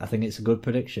like it. I think it's a good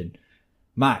prediction.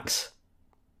 Max,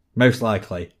 most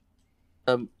likely.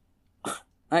 I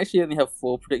actually only have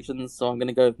 4 predictions, so I'm going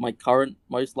to go with my current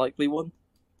most likely one,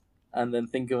 and then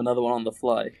think of another one on the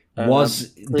fly.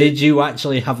 Did you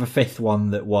actually have a 5th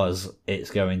one that was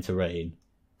it's going to rain?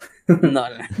 No,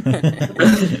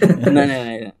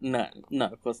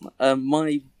 of course not.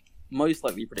 My most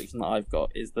likely prediction that I've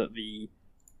got is that the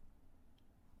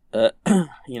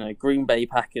Green Bay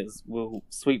Packers will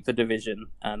sweep the division,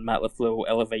 and Matt LaFleur will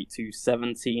elevate to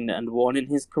 17-1 in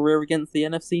his career against the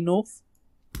NFC North.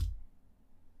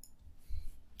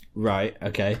 Right.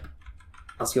 Okay.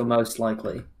 That's your most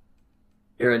likely.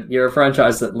 You're a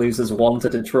franchise that loses 1 to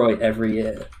Detroit every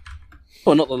year.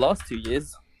 Well, not the last 2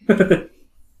 years.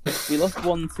 We lost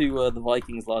 1 to the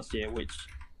Vikings last year, which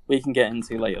we can get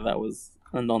into later. That was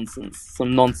some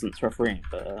nonsense refereeing,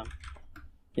 but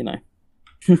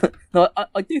No,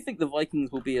 I do think the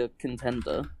Vikings will be a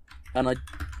contender,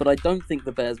 but I don't think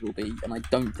the Bears will be, and I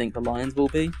don't think the Lions will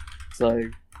be. So,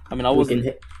 I mean, I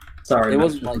wasn't. Sorry, it Max,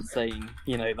 wasn't like saying,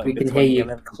 like we can hear you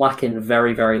clacking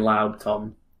very, very loud,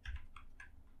 Tom.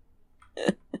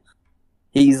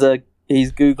 He's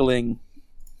googling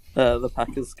the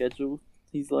Packers' schedule.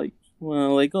 He's like,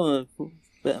 well, they got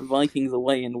the Vikings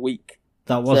away in week.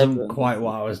 That wasn't 7. quite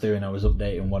what I was doing. I was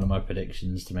updating one of my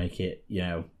predictions to make it,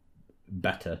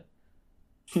 better.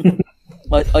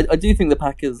 I do think the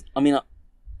Packers. I mean,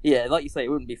 like you say, it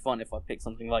wouldn't be fun if I picked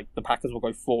something like the Packers will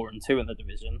go 4-2 in the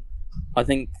division. I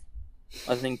think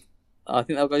they'll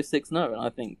go 6-0, and I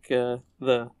think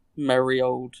the merry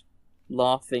old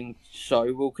laughing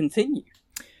show will continue.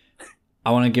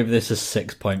 I want to give this a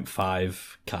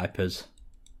 6.5 Kuipers.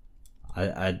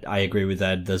 I agree with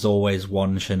Ed. There's always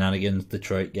one shenanigans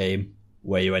Detroit game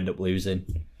where you end up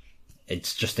losing.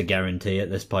 It's just a guarantee at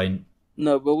this point.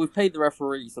 No, but we've paid the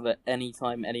referee so that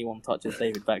anytime anyone touches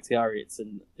David Bakhtiari, it's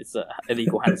an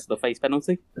illegal hands to the face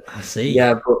penalty. I see.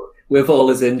 Yeah, but with all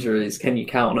his injuries, can you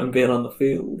count on him being on the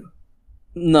field?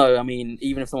 No, I mean,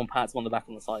 even if someone pats him on the back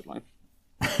on the sideline.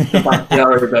 The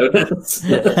Bakhtiari bonus.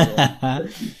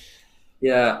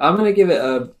 Yeah, I'm going to give it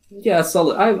a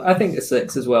solid. I think a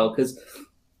 6 as well, because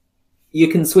you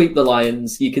can sweep the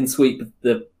Lions, you can sweep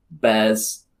the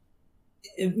Bears.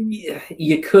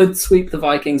 You could sweep the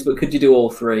Vikings, but could you do all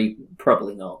 3?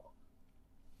 Probably not.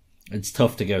 It's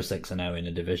tough to go 6-0 in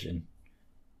a division.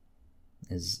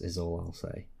 Is all I'll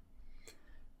say.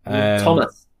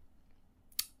 Thomas.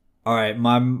 All right,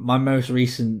 my most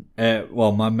recent,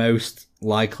 my most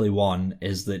likely one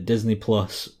is that Disney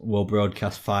Plus will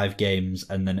broadcast 5 games,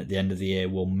 and then at the end of the year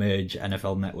will merge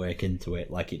NFL Network into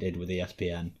it, like it did with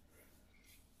ESPN.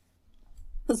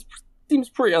 That seems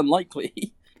pretty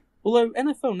unlikely. Although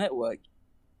NFL Network,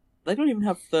 they don't even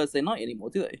have Thursday night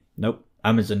anymore, do they? Nope,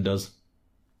 Amazon does.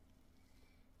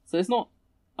 So it's not.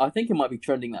 I think it might be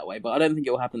trending that way, but I don't think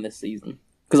it will happen this season,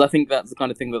 because I think that's the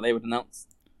kind of thing that they would announce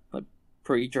like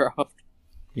pre-draft.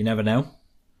 You never know.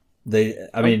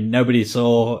 Nobody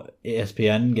saw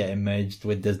ESPN getting merged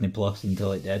with Disney Plus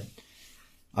until it did.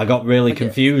 I got really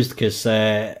confused because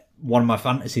one of my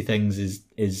fantasy things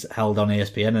is held on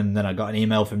ESPN, and then I got an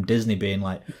email from Disney being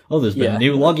like, "Oh, there's been a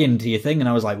new login to your thing," and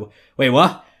I was like, "Wait,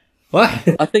 what? What?"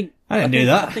 I didn't do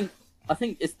that. I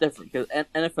think it's different because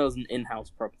NFL is an in-house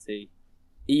property.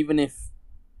 Even if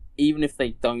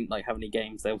they don't like have any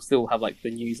games, they'll still have like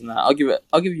the news and that. I'll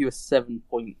give you a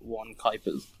 7.1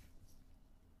 Kuipers.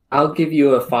 I'll give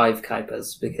you a 5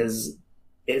 Kuipers because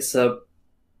it's an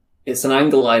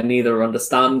angle I neither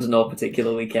understand nor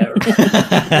particularly care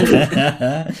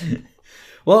about.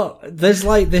 Well, there's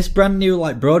like this brand new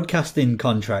like broadcasting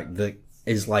contract that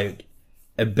is like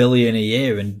 $1 billion a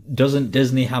year, and doesn't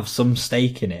Disney have some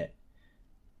stake in it?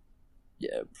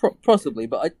 Yeah, possibly,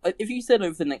 but if you said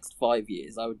over the next 5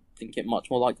 years, I would think it much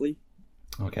more likely.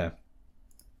 Okay.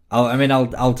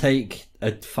 I'll take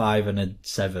a 5 and a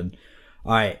 7.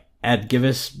 All right, Ed, give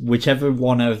us whichever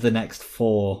one of the next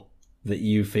 4 that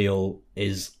you feel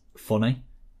is funny,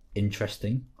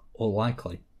 interesting, or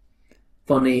likely.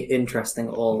 Funny, interesting,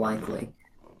 or likely.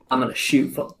 I'm going to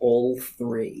shoot for all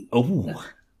 3. Oh.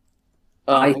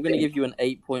 I'm going to give you an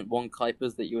 8.1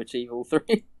 Kuipers that you achieve all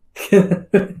 3.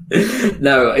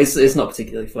 No, it's not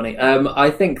particularly funny. I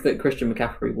think that Christian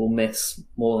McCaffrey will miss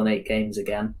more than 8 games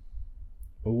again.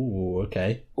 Ooh,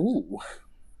 okay. Ooh.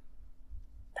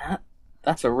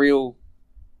 That's a real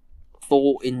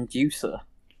thought inducer.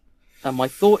 And my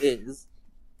thought is,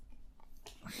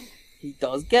 he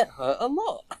does get hurt a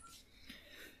lot.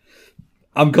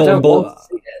 I'm calling bull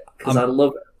because I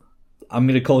love it. I'm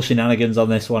going to call shenanigans on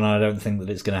this one. I don't think that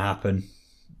it's going to happen.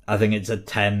 I think it's a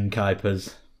 10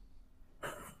 Kuipers.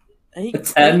 10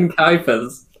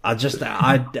 Kuipers.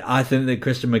 I think that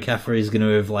Christian McCaffrey is going to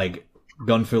have like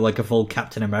gone through like a full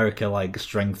Captain America like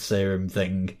strength serum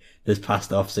thing this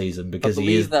past off season because I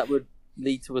believe that would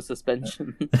lead to a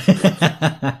suspension.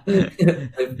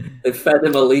 They've fed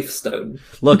him a leaf stone.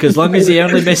 Look, as long as he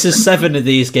only misses 7 of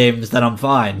these games, then I'm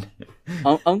fine.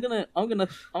 I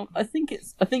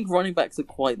think running backs are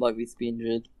quite likely to be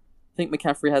injured. I think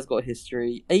McCaffrey has got a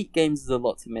history. 8 games is a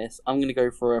lot to miss. I'm going to go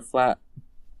for a flat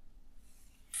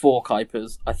 4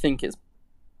 Kuipers. I think it's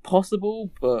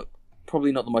possible, but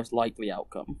probably not the most likely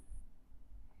outcome.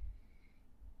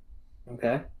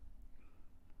 Okay.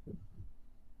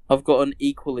 I've got an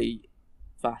equally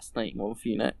fascinating one for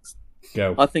you next.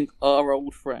 Go. I think our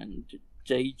old friend,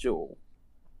 JJ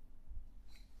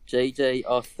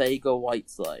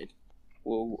Arthega-Whiteside,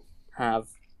 will have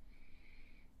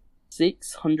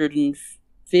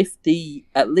 650,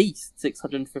 at least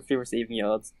 650 receiving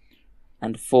yards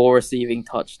and 4 receiving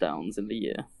touchdowns in the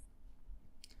year.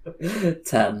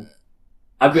 10.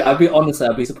 I'd be honestly,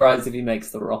 I'd be surprised if he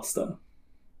makes the roster.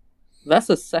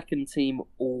 That's a second team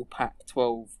all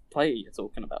Pac-12 player you're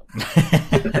talking about.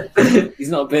 He's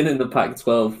not been in the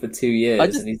Pac-12 for 2 years. I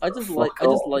and he's liked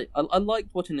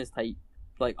watching his tape.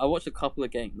 Like, I watched a couple of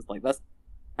games. Like, that's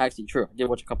actually true. I did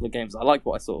watch a couple of games. I liked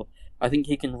what I saw. I think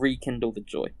he can rekindle the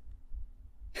joy.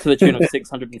 To the tune of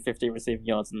 650 receiving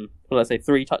yards and, what did I say,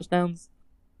 3 touchdowns?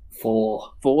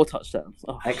 4 touchdowns.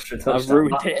 Oh, extra I've touchdowns.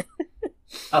 ruined it.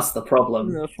 That's the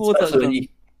problem. No, 4 Especially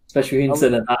when you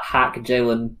consider that hack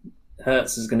Jalen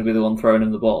Hurts is going to be the one throwing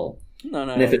him the ball. No.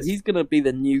 And if it's- He's going to be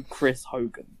the new Chris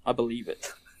Hogan. I believe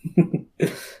it. And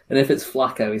if it's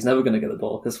Flacco, he's never going to get the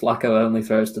ball because Flacco only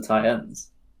throws to tight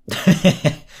ends.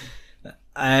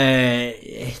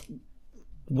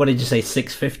 What did you say?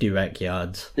 650 rec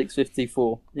yards.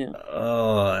 654. Yeah.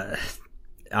 Oh,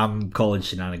 I'm calling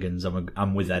shenanigans.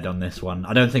 I'm with Ed on this one.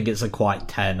 I don't think it's a quite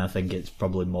 10. I think it's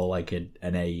probably more like an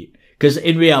 8. Because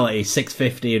in reality,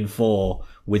 650 and 4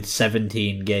 with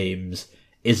 17 games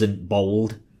isn't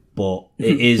bold, but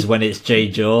it is when it's Jay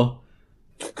Joe.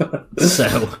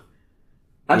 So,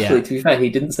 Actually, yeah. to be fair, he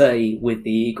didn't say with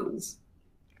the Eagles.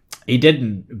 He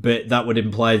didn't, but that would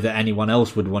imply that anyone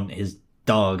else would want his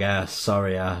dog ass,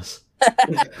 sorry ass.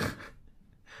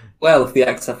 Well, if the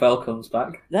XFL comes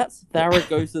back. That's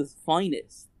Zaragoza's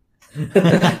finest.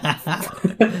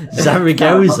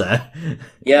 Zaragoza?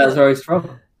 Yeah, that's where he's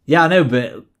from. Yeah, I know,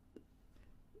 but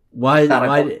why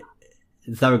Zaragoza.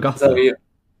 Zaragoza? So you-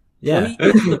 Yeah,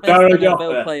 Well, he's the best Zaragoza.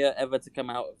 NFL player ever to come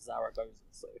out of Zaragoza.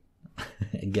 So.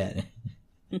 again.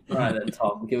 Right then,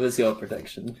 Tom, give us your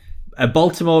prediction. A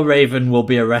Baltimore Raven will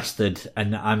be arrested,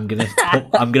 and I'm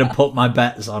gonna put my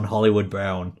bets on Hollywood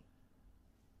Brown.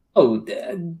 Oh,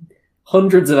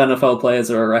 hundreds of NFL players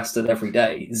are arrested every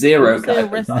day. Zero When you say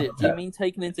guys. arrested, do you mean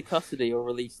taken into custody or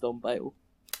released on bail?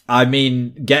 I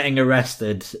mean, getting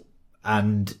arrested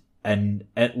and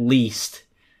at least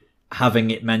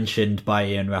having it mentioned by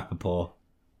Ian Rappaport.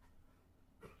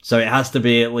 So it has to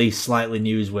be at least slightly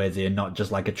newsworthy and not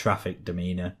just like a traffic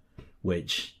demeanour,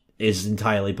 which is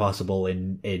entirely possible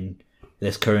in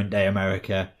this current day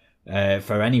America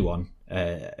for anyone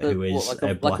who is What,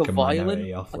 a black and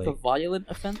minority like a athlete. violent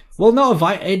offence? Well, not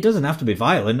it doesn't have to be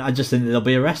violent. I just think that they'll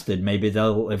be arrested. Maybe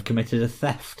they'll have committed a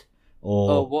theft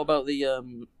or. Oh, what about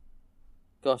the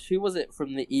Gosh, who was it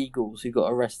from the Eagles who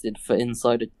got arrested for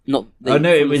insider? Not. The, Oh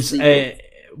no, it from the was. Seahawks?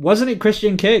 Wasn't it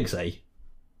Christian Kirksey?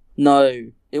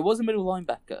 No, it was a middle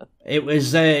linebacker. It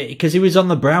was because he was on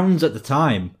the Browns at the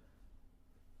time.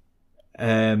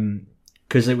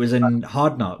 Because it was in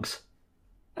Hard Knocks.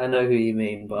 I know who you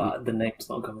mean, but the name's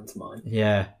not coming to mind.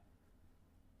 Yeah.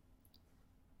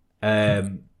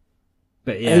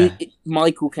 But yeah,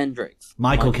 Michael Kendricks.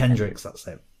 Michael Kendricks. That's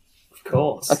it. Of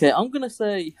course. Okay, I'm gonna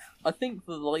say I think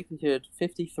for the likelihood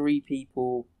 53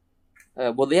 people.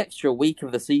 Well, the extra week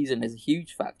of the season is a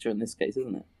huge factor in this case,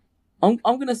 isn't it? I'm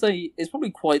gonna say it's probably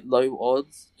quite low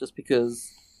odds, just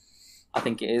because I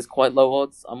think it is quite low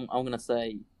odds. I'm gonna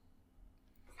say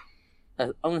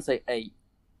 8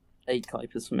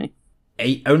 Kuipers for me.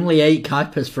 Only 8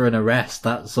 Kuipers for an arrest.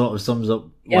 That sort of sums up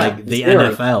Yeah, like the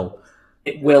 0. NFL.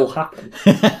 It will happen.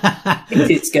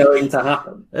 It's going to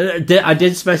happen. I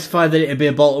did specify that it'd be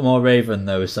a Baltimore Raven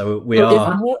though, so we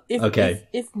are. Okay.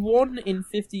 If 1 in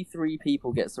 53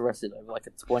 people gets arrested over like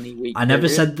a 20-week, I never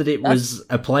period, said that it was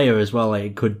a player as well. Like,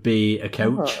 it could be a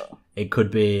coach. Oh. It could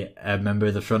be a member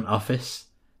of the front office.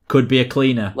 Could be a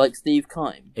cleaner. like Steve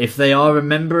Keim. If they are a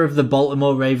member of the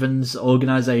Baltimore Ravens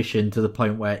organization to the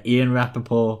point where Ian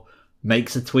Rappaport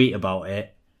makes a tweet about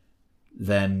it,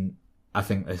 then I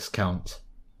think this counts.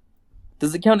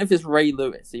 Does it count if it's Ray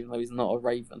Lewis, even though he's not a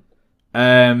Raven?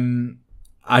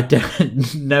 I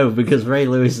don't know, because Ray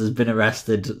Lewis has been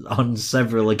arrested on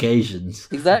several occasions.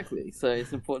 Exactly, so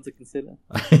it's important to consider.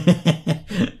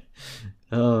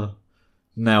 Oh.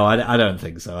 No, I don't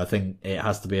think so. I think it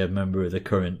has to be a member of the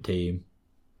current team.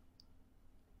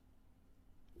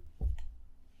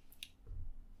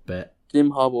 But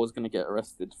Jim Harbaugh is going to get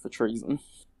arrested for treason.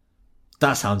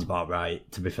 that sounds about right,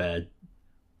 to be fair.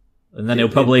 And then he'll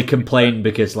probably complain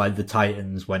because like the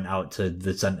Titans went out to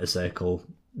the centre circle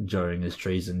during his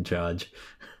treason charge.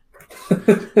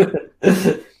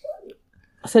 I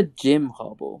said Jim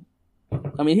Harbaugh.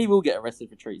 I mean, he will get arrested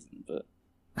for treason, but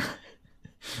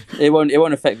it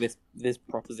won't affect this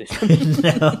proposition.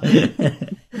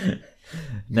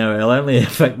 No, it'll only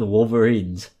affect the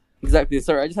Wolverines. Exactly.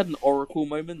 Sorry, I just had an Oracle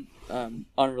moment,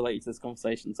 unrelated to this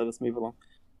conversation. So let's move along.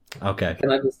 Okay.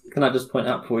 Can I just point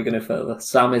out before we go no further?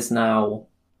 Sam is now,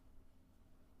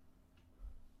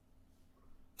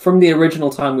 from the original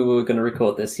time we were going to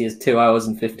record this, he is 2 hours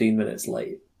and 15 minutes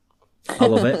late. I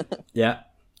love it. Yeah.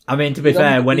 I mean, to be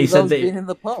fair, when he said that being in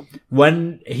the pub.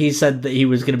 when he said that he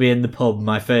was going to be in the pub,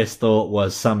 my first thought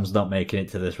was Sam's not making it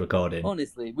to this recording.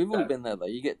 Honestly, we've all been there though.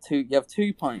 You have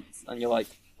 2 pints, and you're like,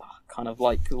 kind of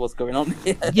like what's going on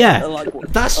here. Yeah, like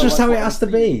that's just how it has to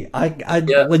be. I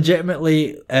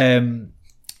legitimately,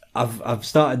 I've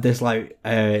started this like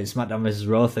SmackDown vs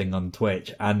Raw thing on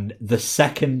Twitch, and the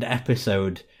second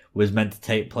episode was meant to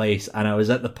take place, and I was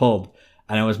at the pub,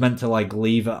 and I was meant to like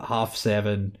leave at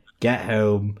 7:30, get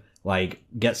home, like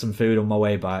get some food on my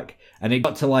way back, and it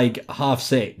got to like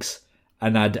 6:30,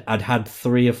 and I'd had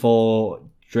 3 or 4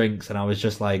 drinks, and I was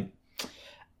just like,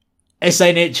 "This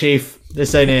ain't it, Chief.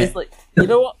 This ain't it." It's like, you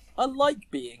know what? I like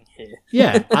being here.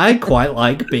 Yeah, I quite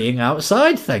like being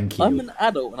outside, thank you. I'm an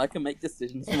adult and I can make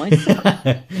decisions for myself.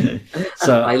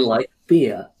 So I like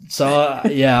beer. So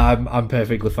yeah, I'm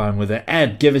perfectly fine with it.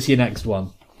 Ed, give us your next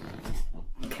one.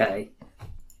 Okay.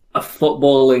 A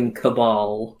footballing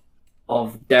cabal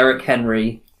of Derrick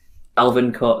Henry,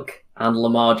 Alvin Cook, and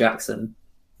Lamar Jackson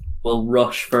will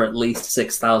rush for at least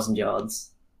 6,000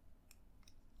 yards.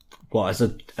 What,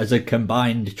 as a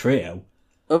combined trio?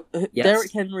 Yes.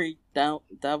 Derrick Henry,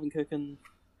 Dalvin Cook, and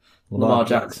Lamar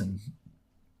Jackson.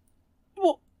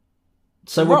 What?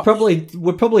 So Rush.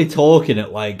 we're probably talking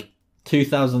at like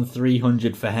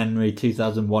 2,300 for Henry,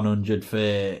 2,100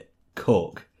 for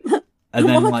Cook, and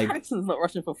then Lamar like Jackson's not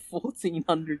rushing for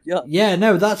 1,400 yards. yeah,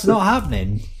 no, that's not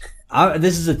happening.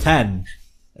 This is a 10.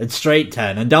 It's straight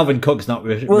 10, and Dalvin Cook's not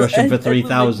rushing for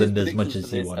 3,000 as much as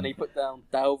he And won. he put down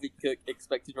Dalvin Cook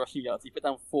expected rushing yards. He put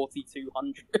down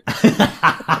 4,200.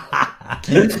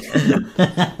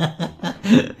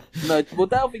 No, well,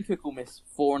 Dalvin Cook will miss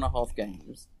 4.5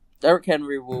 games. Derrick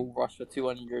Henry will rush for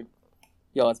 200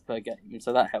 yards per game,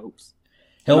 so that helps.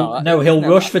 He'll No,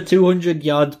 rush for 200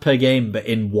 yards per game, but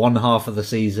in one half of the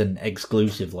season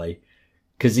exclusively.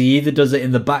 Because he either does it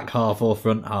in the back half or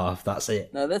front half. That's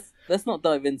it. No, let's not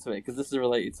dive into it because this is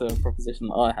related to a proposition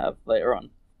that I have later on.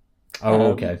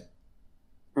 Oh, okay.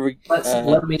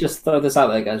 Let me just throw this out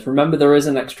there, guys. Remember, there is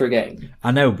an extra game. I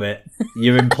know, but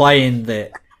you're implying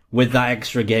that with that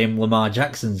extra game, Lamar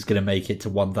Jackson's going to make it to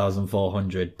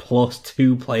 1,400. Plus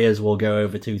 2 players will go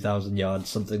over 2,000 yards,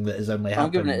 something that has only happened.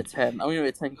 I'm giving it a 10. I'm giving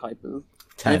it a 10 Kuiper.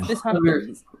 10. And if this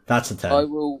happens, That's a 10. I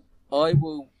will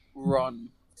run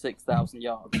 6,000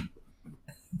 yards.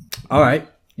 All right,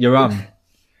 you're on.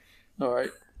 All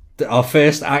right. Our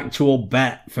first actual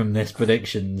bet from this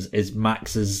predictions is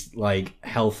Max's like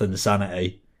health and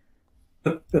sanity.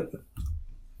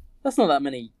 That's not that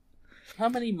many. How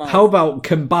many miles? How about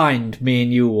combined? Me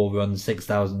and you will run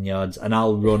 6,000 yards, and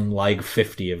I'll run like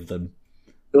 50 of them.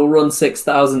 You'll run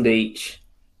 6,000 each.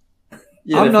 I'm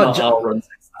If not. I'll run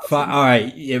 6,000. All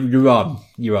right, you're on.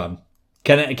 You're on.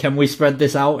 Can we spread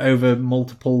this out over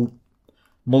multiple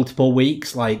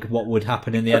weeks? Like what would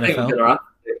happen in the I think we're NFL? gonna have to.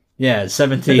 Yeah,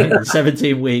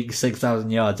 17 weeks, 6,000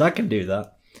 yards. I can do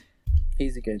that.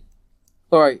 Easy game.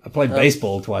 All right. I play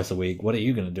baseball twice a week. What are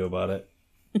you going to do about it?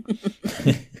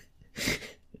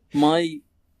 My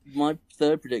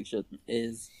third prediction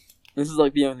is this is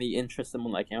like the only interesting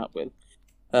one that I came up with.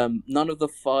 None of the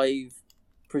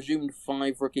presumed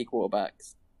five rookie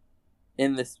quarterbacks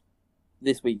in this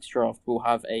week's draft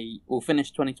will finish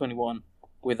 2021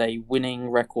 with a winning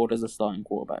record as a starting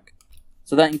quarterback.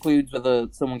 So that includes whether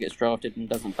someone gets drafted and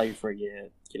doesn't play for a year.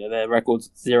 You know, their record's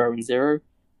 0-0.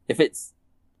 If it's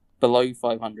below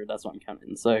 500, that's what I'm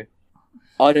counting. So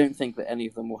I don't think that any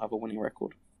of them will have a winning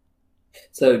record.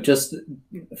 So just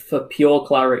for pure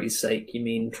clarity's sake, you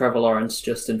mean Trevor Lawrence,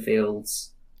 Justin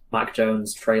Fields, Mac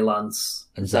Jones, Trey Lance,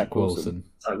 And Zach Wilson.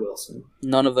 Zach Wilson.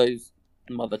 None of those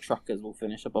mother truckers will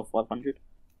finish above 500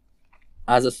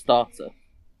 as a starter.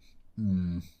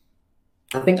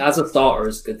 I think as a starter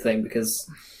is a good thing because,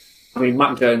 I mean,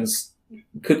 Mac Jones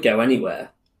could go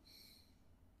anywhere.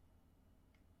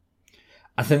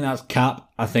 I think that's cap.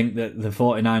 I think that the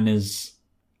 49ers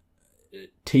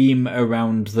team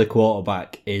around the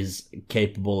quarterback is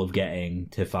capable of getting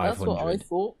to 500. That's what I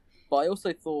thought, but I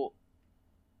also thought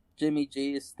Jimmy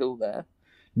G is still there.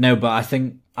 No, but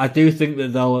I do think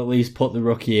that they'll at least put the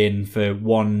rookie in for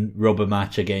one rubber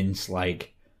match against,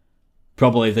 like,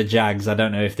 probably the Jags. I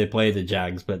don't know if they play the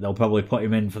Jags, but they'll probably put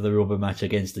him in for the rubber match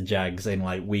against the Jags in,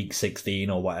 like, week 16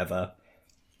 or whatever,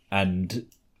 and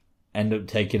end up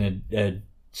taking a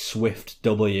swift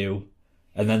W,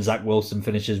 and then Zach Wilson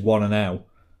finishes 1-0.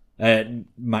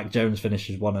 Mac Jones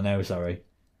finishes 1-0, sorry.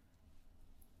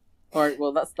 Alright,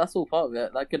 well, that's all part of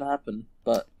it. That could happen,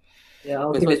 but Yeah, I'll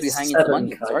we're give supposed it to be hanging some 7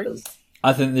 onions, right? Kuipers.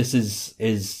 I think this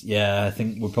is yeah, I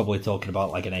think we're probably talking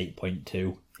about like an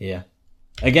 8.2 here.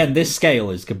 Again, this scale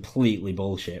is completely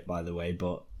bullshit, by the way,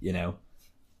 but, you know,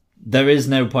 there is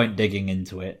no point digging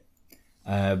into it.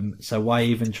 So why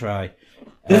even try?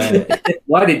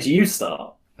 Why did you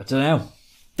start? I don't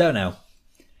know.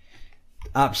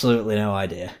 Absolutely no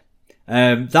idea.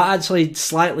 That actually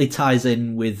slightly ties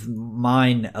in with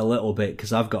mine a little bit,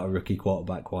 because I've got a rookie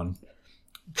quarterback one.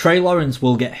 Trey Lawrence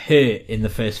will get hurt in the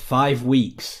first 5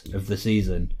 weeks of the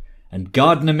season, and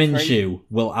Gardner Minshew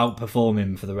will outperform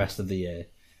him for the rest of the year.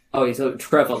 Oh, he's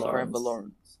Trevor Lawrence. Trevor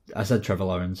Lawrence. I said Trevor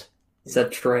Lawrence. He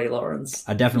said Trey Lawrence.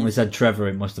 I definitely said Trevor,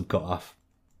 it must have cut off.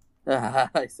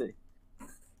 I see.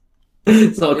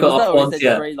 It's not It got was that off or it once said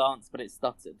yet. Trey Lance, but it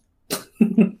stuttered.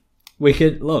 We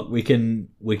can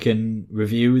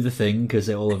review the thing, because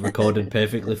it will have recorded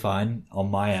perfectly fine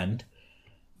on my end,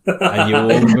 and you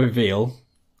will reveal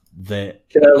that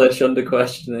Churlish under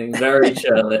questioning. Very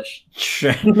churlish.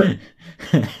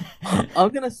 I'm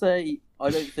going to say I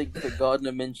don't think that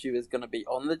Gardner Minshew is going to be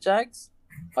on the Jags.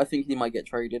 I think he might get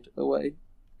traded away.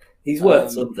 He's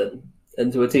worth something.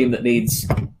 Into a team that needs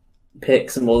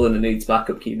picks more than it needs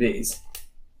backup QBs.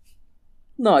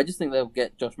 No, I just think they'll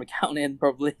get Josh McCown in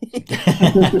probably.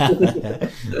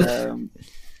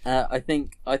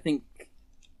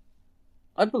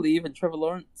 I believe in Trevor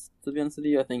Lawrence. To be honest with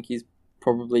you, I think he's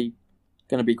probably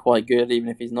going to be quite good, even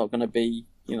if he's not going to be,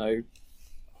 you know,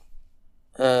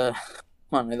 I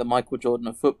don't know, the Michael Jordan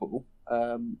of football.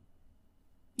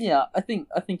 Yeah, I think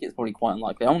it's probably quite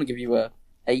unlikely. I want to give you a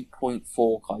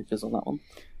 8.4 Kuipers on that one.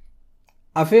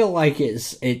 I feel like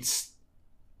it's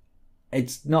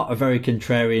not a very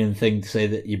contrarian thing to say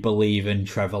that you believe in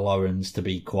Trevor Lawrence to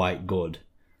be quite good.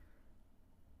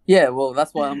 Yeah, well,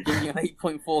 that's why I'm giving you an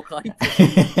 8.4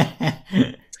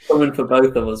 Kuipers. Coming for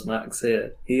both of us, Max.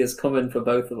 Here, he is coming for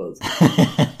both of us.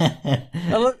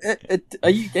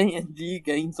 Do you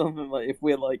gain something like if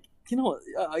we're like, you know what?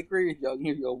 I agree with you. I'll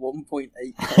give you a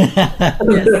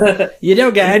 1.8. You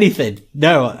don't get anything.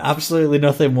 No, absolutely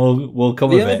nothing will come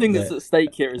of it. The only thing but... that's at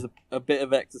stake here is a bit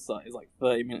of exercise, like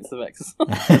 30 minutes of exercise.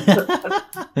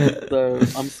 So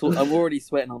I'm already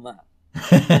sweating on that.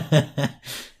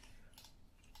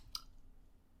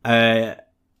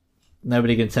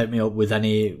 Nobody can take me up with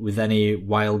any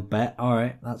wild bet. All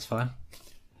right, that's fine.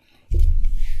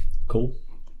 Cool.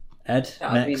 Ed,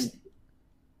 next.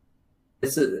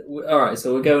 All right.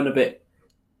 So we're getting a bit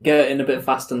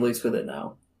fast and loose with it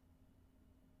now.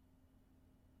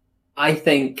 I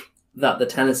think that the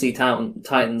Tennessee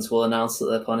Titans will announce that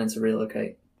they're planning to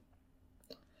relocate.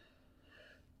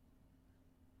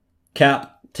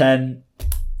 Cap 10.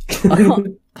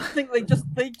 I think they just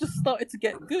started to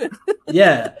get good.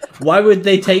 Yeah. Why would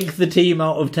they take the team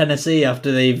out of Tennessee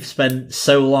after they've spent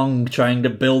so long trying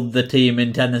to build the team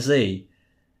in Tennessee?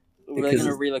 They're going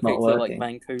to relocate to like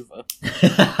Vancouver.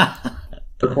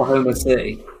 Oklahoma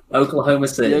City. The Oklahoma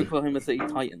City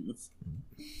Titans.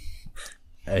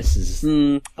 This is.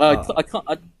 I can't.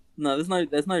 No, there's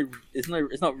no.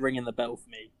 It's not ringing the bell for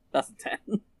me. That's a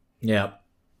 10. Yeah,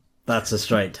 that's a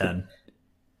straight 10.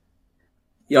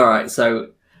 Yeah, all right.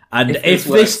 So. And if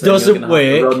this doesn't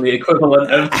work, run the equivalent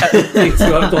of Tennessee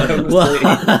to Oklahoma City.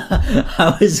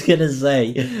 I was gonna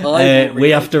say we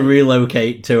have to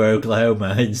relocate to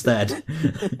Oklahoma instead.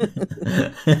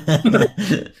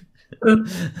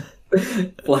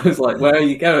 Flo's like, "Where are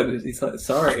you going?" And he's like,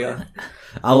 "Sorry, I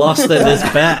lost at this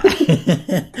bet."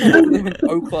 I live in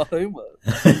Oklahoma.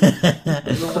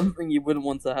 The one thing you wouldn't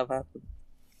want to have happen.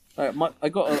 All right, I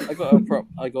got a prop.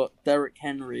 I got Derrick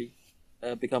Henry.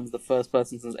 Becomes the first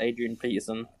person since Adrian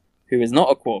Peterson, who is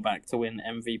not a quarterback, to win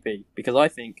MVP. Because I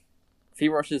think if he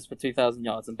rushes for 2,000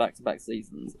 yards in back-to-back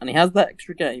seasons, and he has that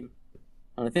extra game,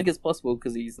 and I think it's possible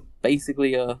because he's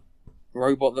basically a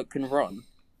robot that can run,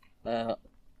 I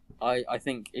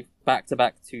think if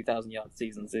back-to-back 2,000-yard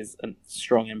seasons is a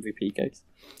strong MVP case.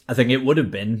 I think it would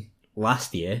have been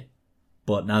last year,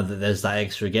 but now that there's that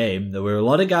extra game, there were a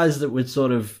lot of guys that were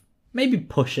sort of maybe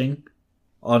pushing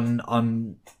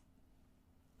on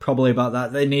probably about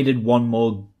that. They needed one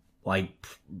more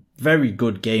very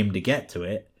good game to get to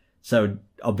it. So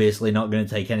obviously not going to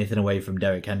take anything away from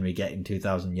Derrick Henry getting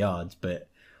 2,000 yards, but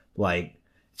Like,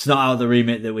 it's not out of the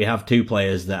remit that we have two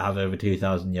players that have over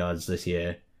 2,000 yards this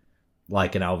year,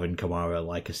 like an Alvin Kamara,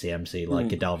 like a CMC,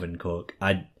 like a Dalvin Cook.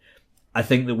 I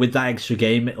think that with that extra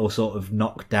game, it'll sort of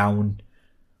knock down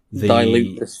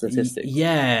dilute the statistics.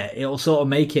 Yeah, it'll sort of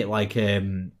make it like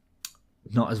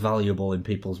not as valuable in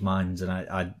people's minds,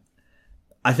 and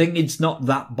I think it's not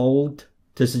that bold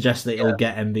to suggest that he'll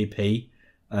get MVP.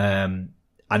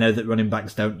 I know that running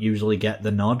backs don't usually get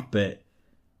the nod, but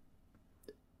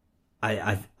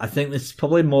I think it's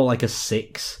probably more like a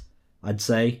 6. I'd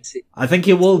say. I think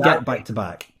he will get back to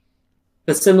back.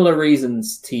 For similar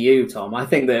reasons to you, Tom, I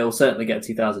think that he'll certainly get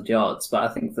 2,000 yards, but I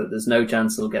think that there's no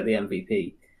chance he'll get the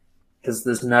MVP because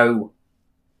there's no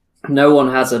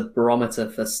one has a barometer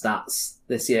for stats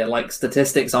this year. Like,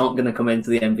 statistics aren't going to come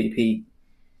into the MVP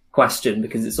question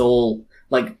because it's all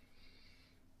like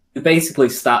basically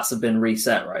stats have been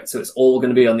reset, right? So it's all going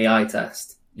to be on the eye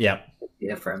test. Yeah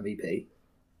for MVP.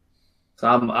 So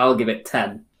I'll give it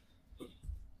 10.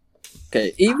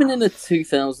 Okay, even in a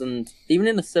 17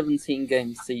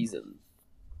 game season,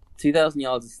 2,000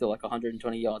 yards is still like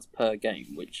 120 yards per game,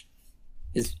 which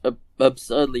is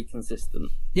absurdly consistent.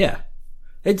 Yeah,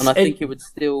 I think it would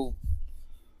still,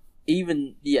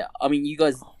 even I mean, you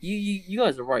guys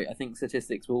are right. I think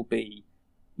statistics will be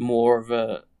more of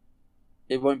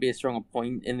it won't be a stronger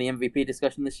point in the MVP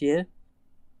discussion this year,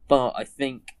 but I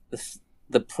think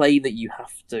the play that you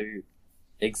have to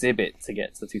exhibit to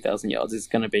get to 2,000 yards is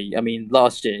going to be. I mean,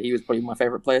 last year he was probably my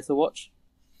favorite player to watch,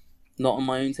 not on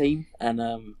my own team, and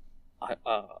I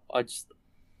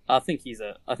think he's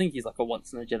like a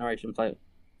once in a generation player.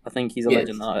 I think he's a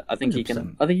legend. I think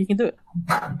 100%. He can do it.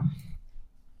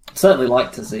 Certainly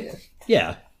like to see it.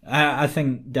 Yeah, I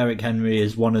think Derrick Henry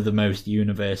is one of the most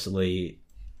universally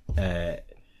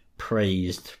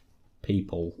praised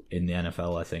people in the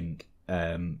NFL. I think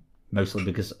mostly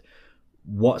because.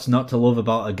 What's not to love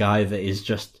about a guy that is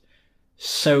just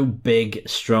so big,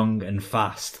 strong, and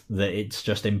fast that it's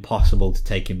just impossible to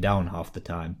take him down half the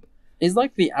time? He's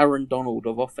like the Aaron Donald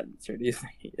of offense, really, isn't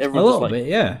he? A little bit,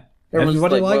 yeah.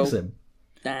 Everybody likes him.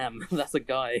 Damn, that's a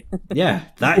guy. Yeah,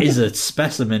 that is a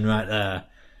specimen right there.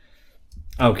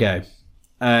 Okay.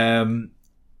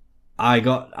 I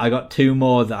got 2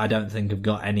 more that I don't think have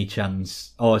got any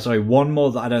chance. Oh, sorry, 1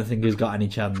 more that I don't think has got any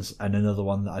chance, and another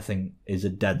one that I think is a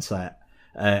dead set.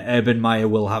 Urban Meyer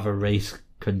will have a race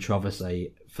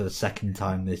controversy for the second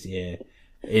time this year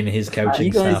in his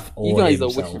coaching staff or himself. You guys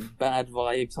are wishing bad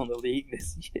vibes on the league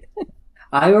this year.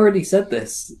 I already said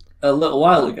this a little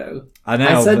while ago. I know.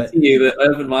 I said to you that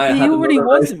Urban Meyer had another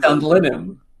race scandal in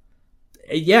him.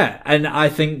 Yeah, and I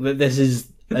think that this is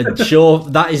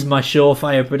that is my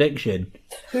surefire prediction.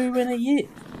 2 in a year.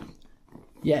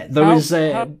 Yeah, there was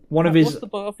one of his. What's the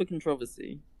bar for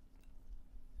controversy?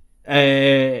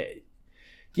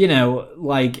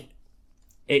 Like,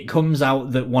 it comes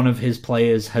out that one of his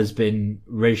players has been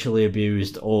racially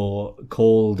abused or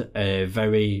called a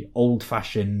very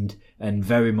old-fashioned and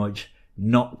very much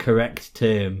not correct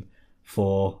term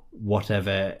for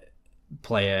whatever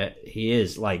player he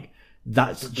is. Like,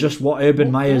 that's just what Urban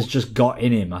Meyer's just got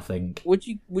in him, I think. Would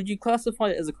you classify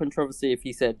it as a controversy if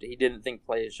he said he didn't think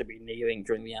players should be kneeling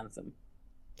during the anthem?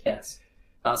 Yes.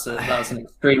 That's an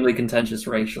extremely contentious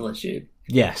racial issue.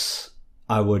 Yes.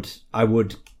 I would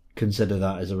consider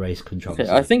that as a race controversy.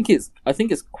 Okay, I think it's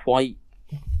quite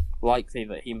likely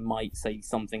that he might say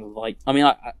something like. I mean,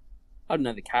 I don't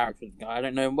know the character of the guy. I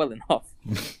don't know him well enough.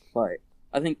 But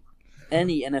I think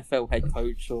any NFL head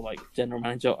coach or like general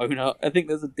manager, owner, I think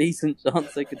there's a decent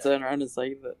chance they could turn around and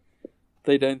say that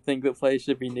they don't think that players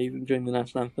should be kneeling during the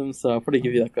national anthem. So I'll probably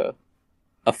give you like a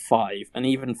 5, an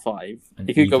even 5.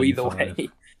 It could go either way.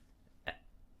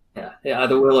 Yeah,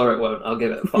 either will or it won't. I'll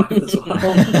give it a 5 as well.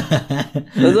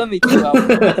 There's only 2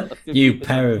 out. You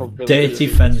pair of dirty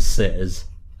fence sitters.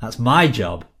 That's my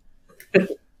job.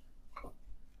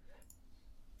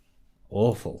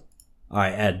 Awful. All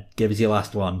right, Ed, give us your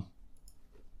last one.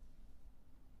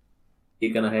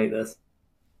 You're gonna hate this.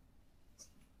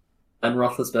 And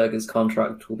Roethlisberger's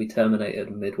contract will be terminated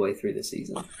midway through the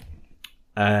season.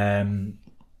 What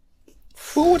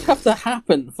would have to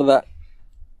happen for that?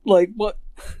 Like, what?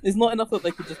 It's not enough that they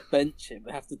could just bench him.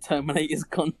 They have to terminate his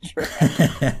contract.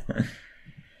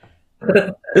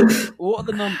 What are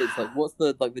the numbers? Like, what's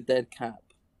the dead cap?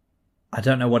 I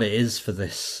don't know what it is for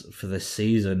this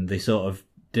season. They sort of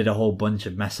did a whole bunch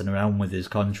of messing around with his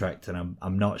contract, and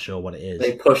I'm not sure what it is.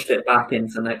 They pushed it back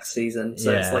into next season,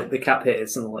 so it's like the cap hit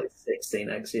is something like 60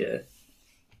 next year.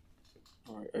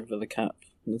 All right, over the cap.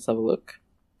 Let's have a look.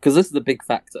 Because this is the big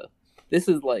factor. This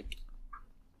is like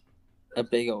a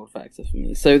big old factor for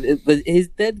me. So his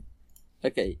dead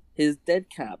Okay, his dead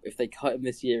cap, if they cut him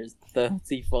this year, is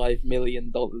 $35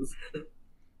 million.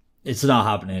 It's not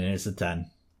happening. It's a 10.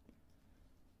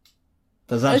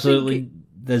 There's I think absolutely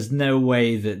there's no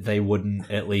way that they wouldn't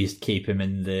at least keep him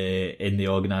in the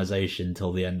organization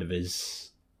till the end of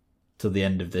this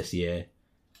year.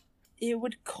 It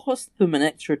would cost them an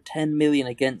extra $10 million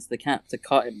against the cap to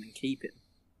cut him and keep him.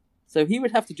 So he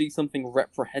would have to do something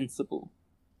reprehensible.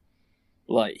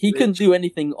 Like, he couldn't do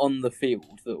anything on the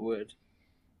field that would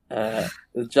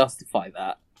justify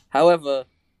that. However,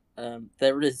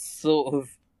 there is sort of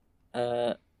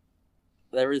like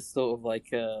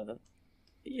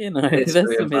there's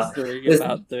some history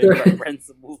about doing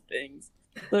reprehensible things.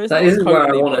 So That isn't where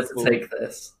I wanted to take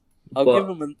this.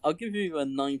 I'll give you a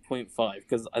 9.5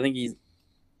 because I think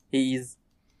he's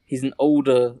an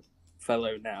older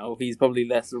fellow now. He's probably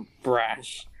less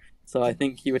brash, so I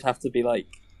think he would have to be like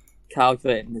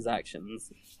calculating his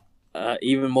actions,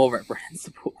 even more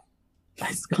reprehensible.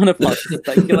 It's kind of hard to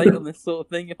speculate on this sort of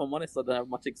thing. If I'm honest, I don't have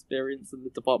much experience in the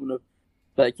department of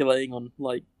speculating on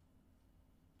like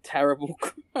terrible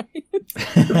crimes.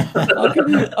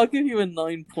 I'll give you a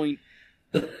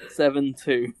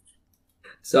 9.72.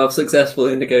 So I've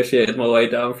successfully negotiated my way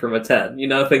down from a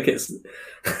 10. I think it's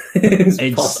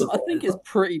possible. I think it's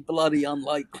pretty bloody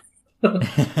unlikely,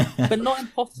 but not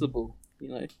impossible.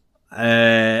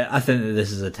 I think that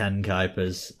this is a 10,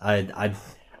 Kuipers. I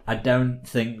don't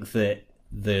think that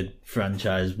the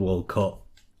franchise will cut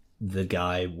the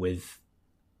guy with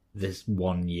this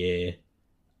 1 year.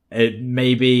 It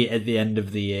maybe at the end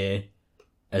of the year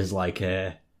as like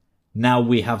now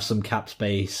we have some cap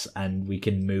space and we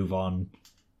can move on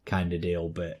kind of deal,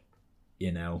 but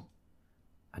I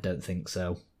don't think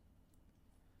so.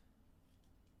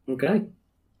 Okay.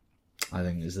 I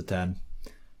think it's a 10.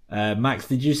 Max,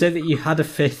 did you say that you had a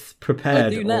fifth prepared? I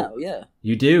do now, yeah.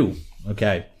 You do?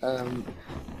 Okay.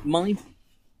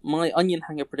 My onion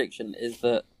hanger prediction is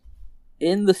that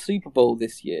in the Super Bowl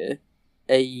this year,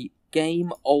 a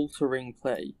game-altering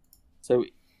play, so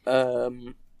a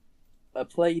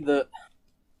play that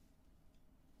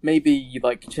maybe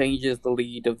like changes the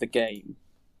lead of the game,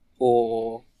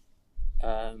 or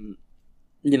a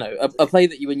play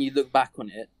that when you look back on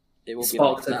it, it will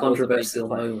sparked be like a controversial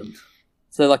moment.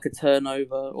 So like a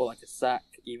turnover or like a sack,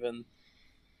 even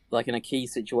like in a key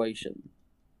situation.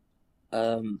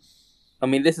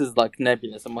 This is like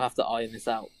nebulous, and we'll have to iron this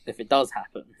out if it does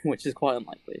happen, which is quite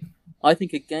unlikely. I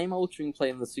think a game-altering play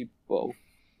in the Super Bowl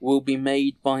will be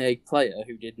made by a player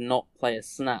who did not play a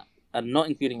snap, and not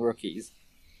including rookies.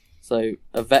 So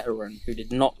a veteran who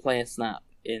did not play a snap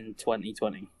in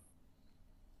 2020.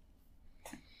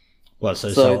 Well, so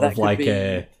sort of like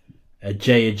a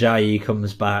Jay Ajayi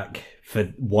comes back for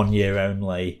 1 year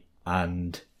only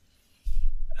and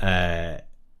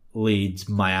leads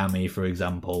Miami, for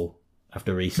example,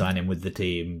 after re-signing with the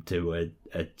team to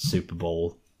a Super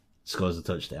Bowl, scores a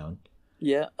touchdown.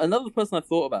 Yeah, another person I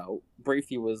thought about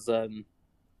briefly was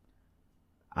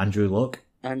Andrew Luck,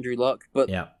 but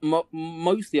yeah.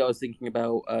 Mostly I was thinking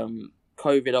about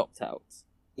COVID opt-outs.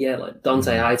 Yeah, like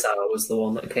Dante Hightower was the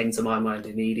one that came to my mind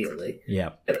immediately.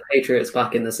 Yeah, Get the Patriots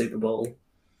back in the Super Bowl.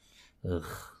 Ugh.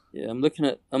 Yeah, I'm looking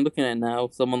at it now.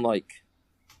 Someone like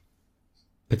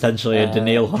potentially a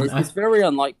Danielle Hunter. It's very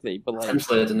unlikely, but like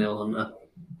Potentially a Danielle Hunter.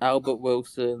 Albert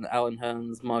Wilson, Alan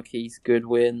Hearns, Marquise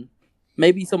Goodwin.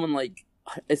 Maybe someone like...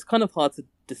 It's kind of hard to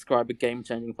describe a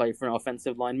game-changing play for an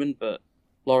offensive lineman, but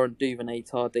Laurent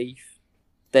Duvernay-Tardif,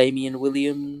 Damian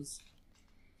Williams,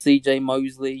 CJ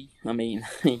Mosley. I don't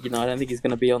think he's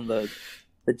going to be on the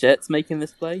Jets making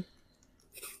this play.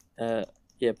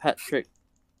 Patrick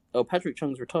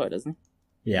Chung's retired, hasn't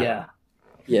he? Yeah.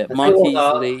 Yeah,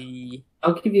 Marquise Lee.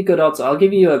 I'll give you good odds. I'll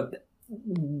give you a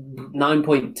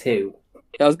 9.2.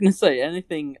 I was going to say,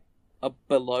 anything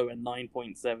below a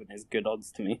 9.7 is good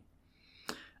odds to me.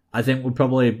 I think we'll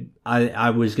probably... I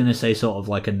was going to say sort of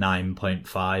like a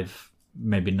 9.5,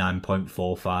 maybe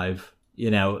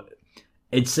 9.45.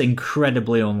 It's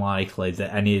incredibly unlikely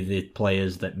that any of the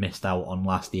players that missed out on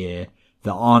last year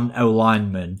that aren't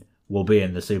O-linemen will be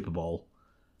in the Super Bowl.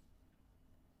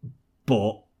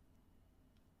 But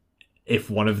if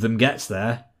one of them gets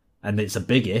there, and it's a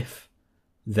big if,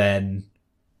 then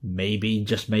maybe,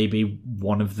 just maybe,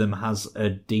 one of them has a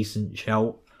decent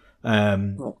shout.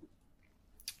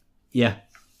 Yeah,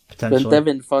 potentially. Then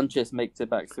Devin Funchess makes it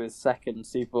back to his second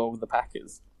Super Bowl with the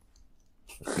Packers.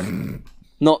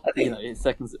 Not, his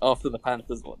second after the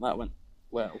Panthers one. That went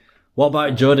well. What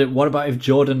about Jordan? What about if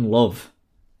Jordan Love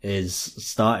is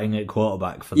starting at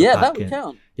quarterback for the Packers? That would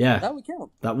count. Yeah, that would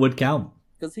count. That would count.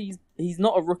 Because he's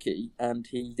not a rookie and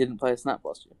he didn't play a snap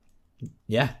last year.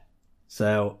 Yeah,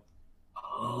 so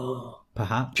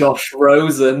Perhaps. Josh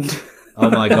Rosen. Oh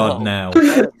my god, no.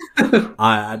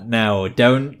 No,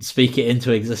 don't speak it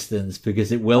into existence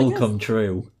because it will guess- come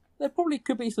true. There probably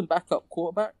could be some backup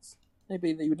quarterbacks.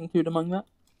 Maybe that you would include among that.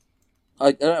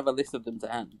 I don't have a list of them to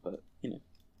hand, but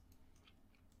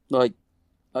like,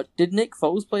 did Nick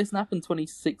Foles play a snap in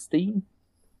 2016?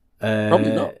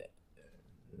 Probably not.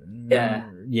 Yeah.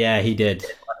 Yeah, he did.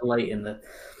 Late in the.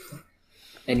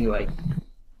 Anyway,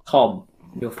 Tom,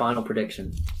 your final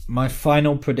prediction. My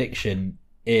final prediction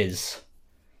is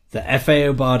that F.A.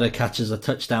 Obada catches a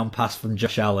touchdown pass from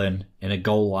Josh Allen in a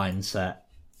goal line set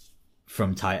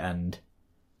from tight end.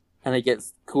 And it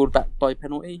gets called back by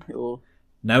penalty, or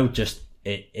No, just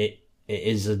it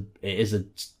is a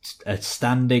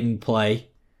standing play.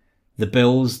 The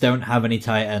Bills don't have any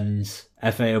tight ends.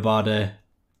 F.A. Obada,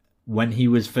 when he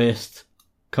was first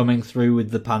coming through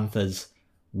with the Panthers,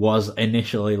 was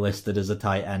initially listed as a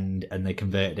tight end, and they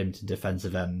converted him to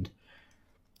defensive end.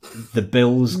 The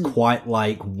Bills quite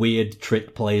like weird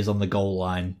trick plays on the goal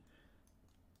line,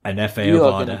 and F.A. you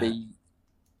are going to Obada. be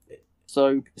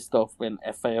so pissed off when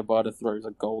F.A. Obada throws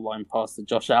a goal line pass to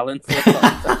Josh Allen. For a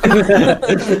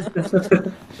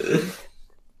touchdown.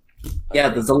 Yeah,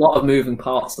 there's a lot of moving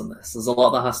parts on this. There's a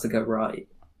lot that has to go right.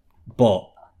 But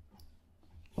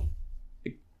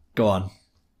go on.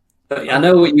 But I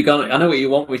know what you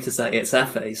want me to say. It's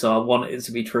Effie, so I want it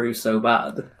to be true so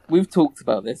bad. We've talked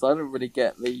about this. I don't really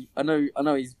get the. I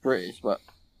know he's British,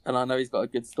 and I know he's got a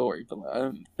good story, but I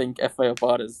don't think F.A.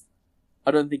 Obada's.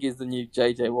 I don't think he's the new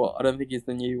J.J. Watt. I don't think he's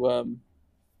the new.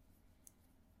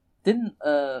 Didn't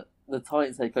the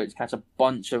Titans head coach catch a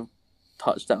bunch of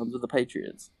touchdowns with the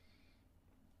Patriots?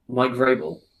 Mike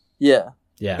Vrabel. Yeah.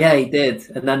 Yeah. Yeah, he did.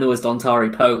 And then there was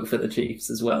Dontari Poe for the Chiefs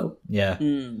as well. Yeah.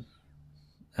 Mm.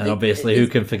 And obviously, who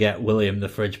can forget William the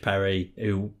Fridge Perry,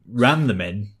 who ran them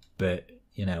in, but,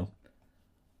 Yeah.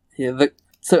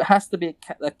 So it has to be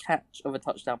a catch of a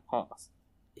touchdown pass.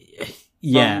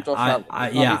 Yeah, From Josh Allen.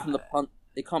 It can't be from the punt.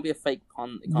 It can't be a fake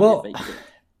punt. It can't be a fake kick.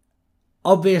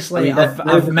 Obviously, I mean,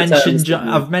 I've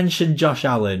mentioned Josh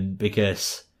Allen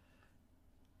because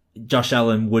Josh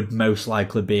Allen would most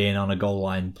likely be in on a goal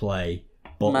line play.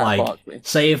 But Matt Barkley.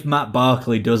 say if Matt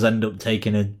Barkley does end up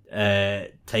taking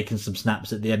some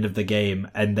snaps at the end of the game,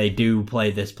 and they do play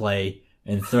this play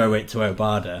and throw it to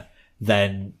Obada,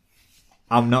 then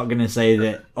I'm not going to say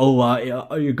that.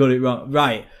 Oh, you got it wrong.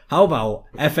 Right? How about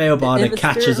F.A. Obada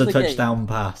catches a touchdown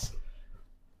pass?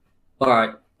 All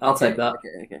right, I'll take that.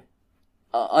 Okay.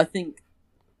 I think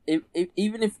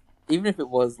even if it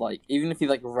was even if he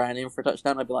ran in for a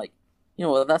touchdown, I'd be like,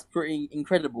 that's pretty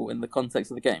incredible in the context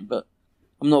of the game. But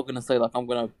I'm not gonna say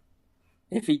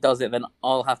if he does it, then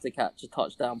I'll have to catch a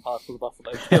touchdown pass for the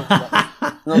Buffalo Bills.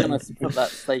 I'm not gonna put that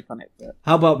stake on it. But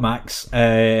How about Max?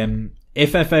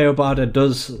 If F.A. Obada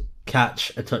does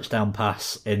catch a touchdown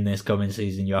pass in this coming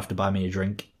season, you have to buy me a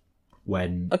drink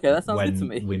when that sounds good to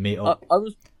me. We meet up.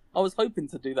 I was hoping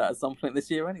to do that at some point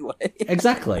this year anyway.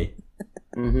 Exactly.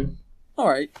 Mm-hmm. All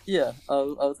right, yeah.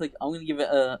 I'm gonna give it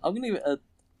a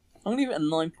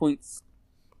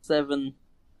 9.78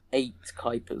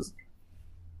 Kuipers.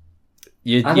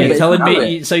 You're it's telling me.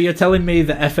 valid. So you're telling me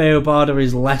that F.A. Obada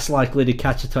is less likely to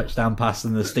catch a touchdown pass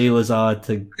than the Steelers are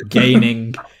to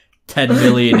gaining 10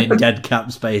 million in dead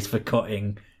cap space for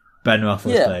cutting Ben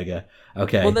Roethlisberger.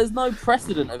 Okay. Well, there's no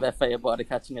precedent of F.A. Obada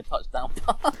catching a touchdown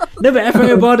pass. No, but F.A.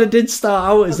 Obada did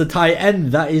start out as a tight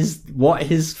end. That is what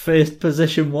his first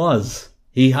position was.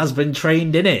 He has been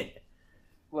trained in it.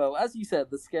 Well, as you said,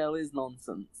 the scale is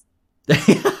nonsense.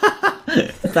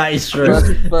 That is true.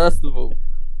 First of all.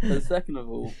 And second of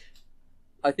all,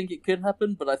 I think it could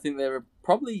happen, but I think there's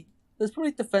probably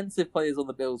defensive players on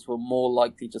the Bills who are more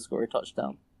likely to score a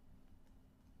touchdown.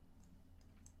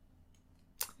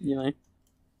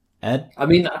 Ed? I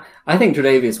mean, I think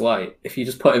Tre'Davious White, if you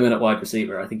just put him in at wide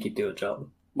receiver, I think he'd do a job.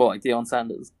 Well, like Deion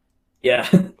Sanders. Yeah.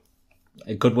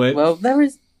 It could work. Well,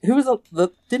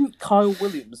 didn't Kyle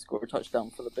Williams score a touchdown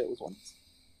for the Bills once?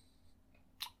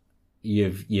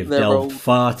 You've Their delved old-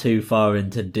 far too far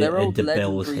into Their old Bill's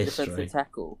legendary history. defensive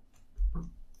tackle,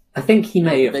 I think he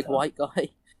may have. big white guy.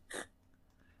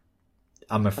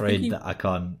 I'm afraid he- that I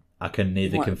can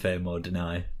neither What? confirm or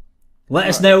deny. Let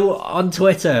us know on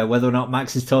Twitter whether or not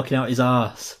Max is talking out his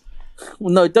arse.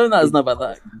 Well, no, don't let us know about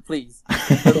that, please.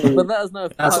 But let us know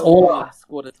if That's Kyle all. Williams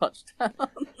scored a touchdown.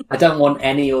 I don't want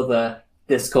any other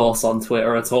discourse on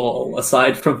Twitter at all,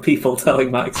 aside from people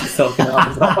telling Max he's talking out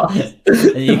his arse.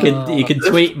 And you can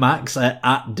tweet Max at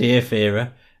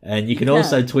DearFearer, and you can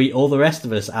also tweet all the rest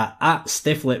of us at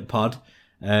StiffLipPod.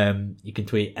 You can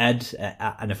tweet Ed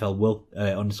at NFL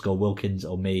 _Wilkins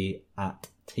or me at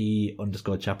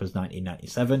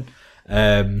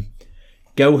T_Chappers1997.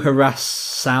 Go harass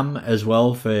Sam as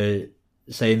well for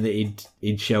saying that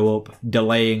he'd show up,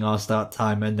 delaying our start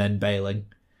time and then bailing.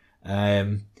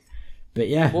 But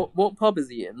yeah, What pub is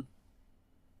he in?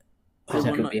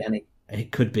 It could be any.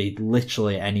 it could be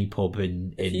literally any pub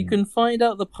in. If you can find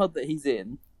out the pub that he's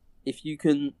in, if you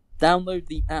can download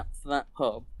the app for that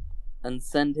pub and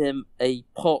send him a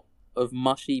pot of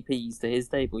mushy peas to his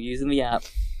table using the app,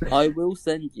 I will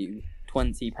send you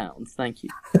 £20. Thank you.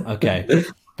 Okay,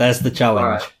 there's the challenge.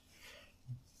 Alright.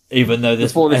 Even though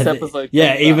this Before this episode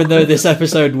yeah, comes even out. though this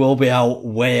episode will be out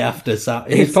way after Sam.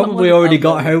 He's If probably someone already out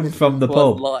got there home from the was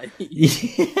pub. lying.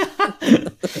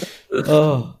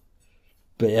 Oh,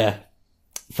 but yeah,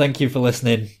 thank you for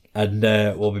listening, and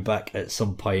we'll be back at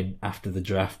some point after the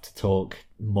draft to talk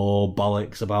more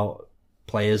bollocks about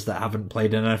players that haven't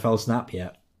played an NFL snap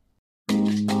yet.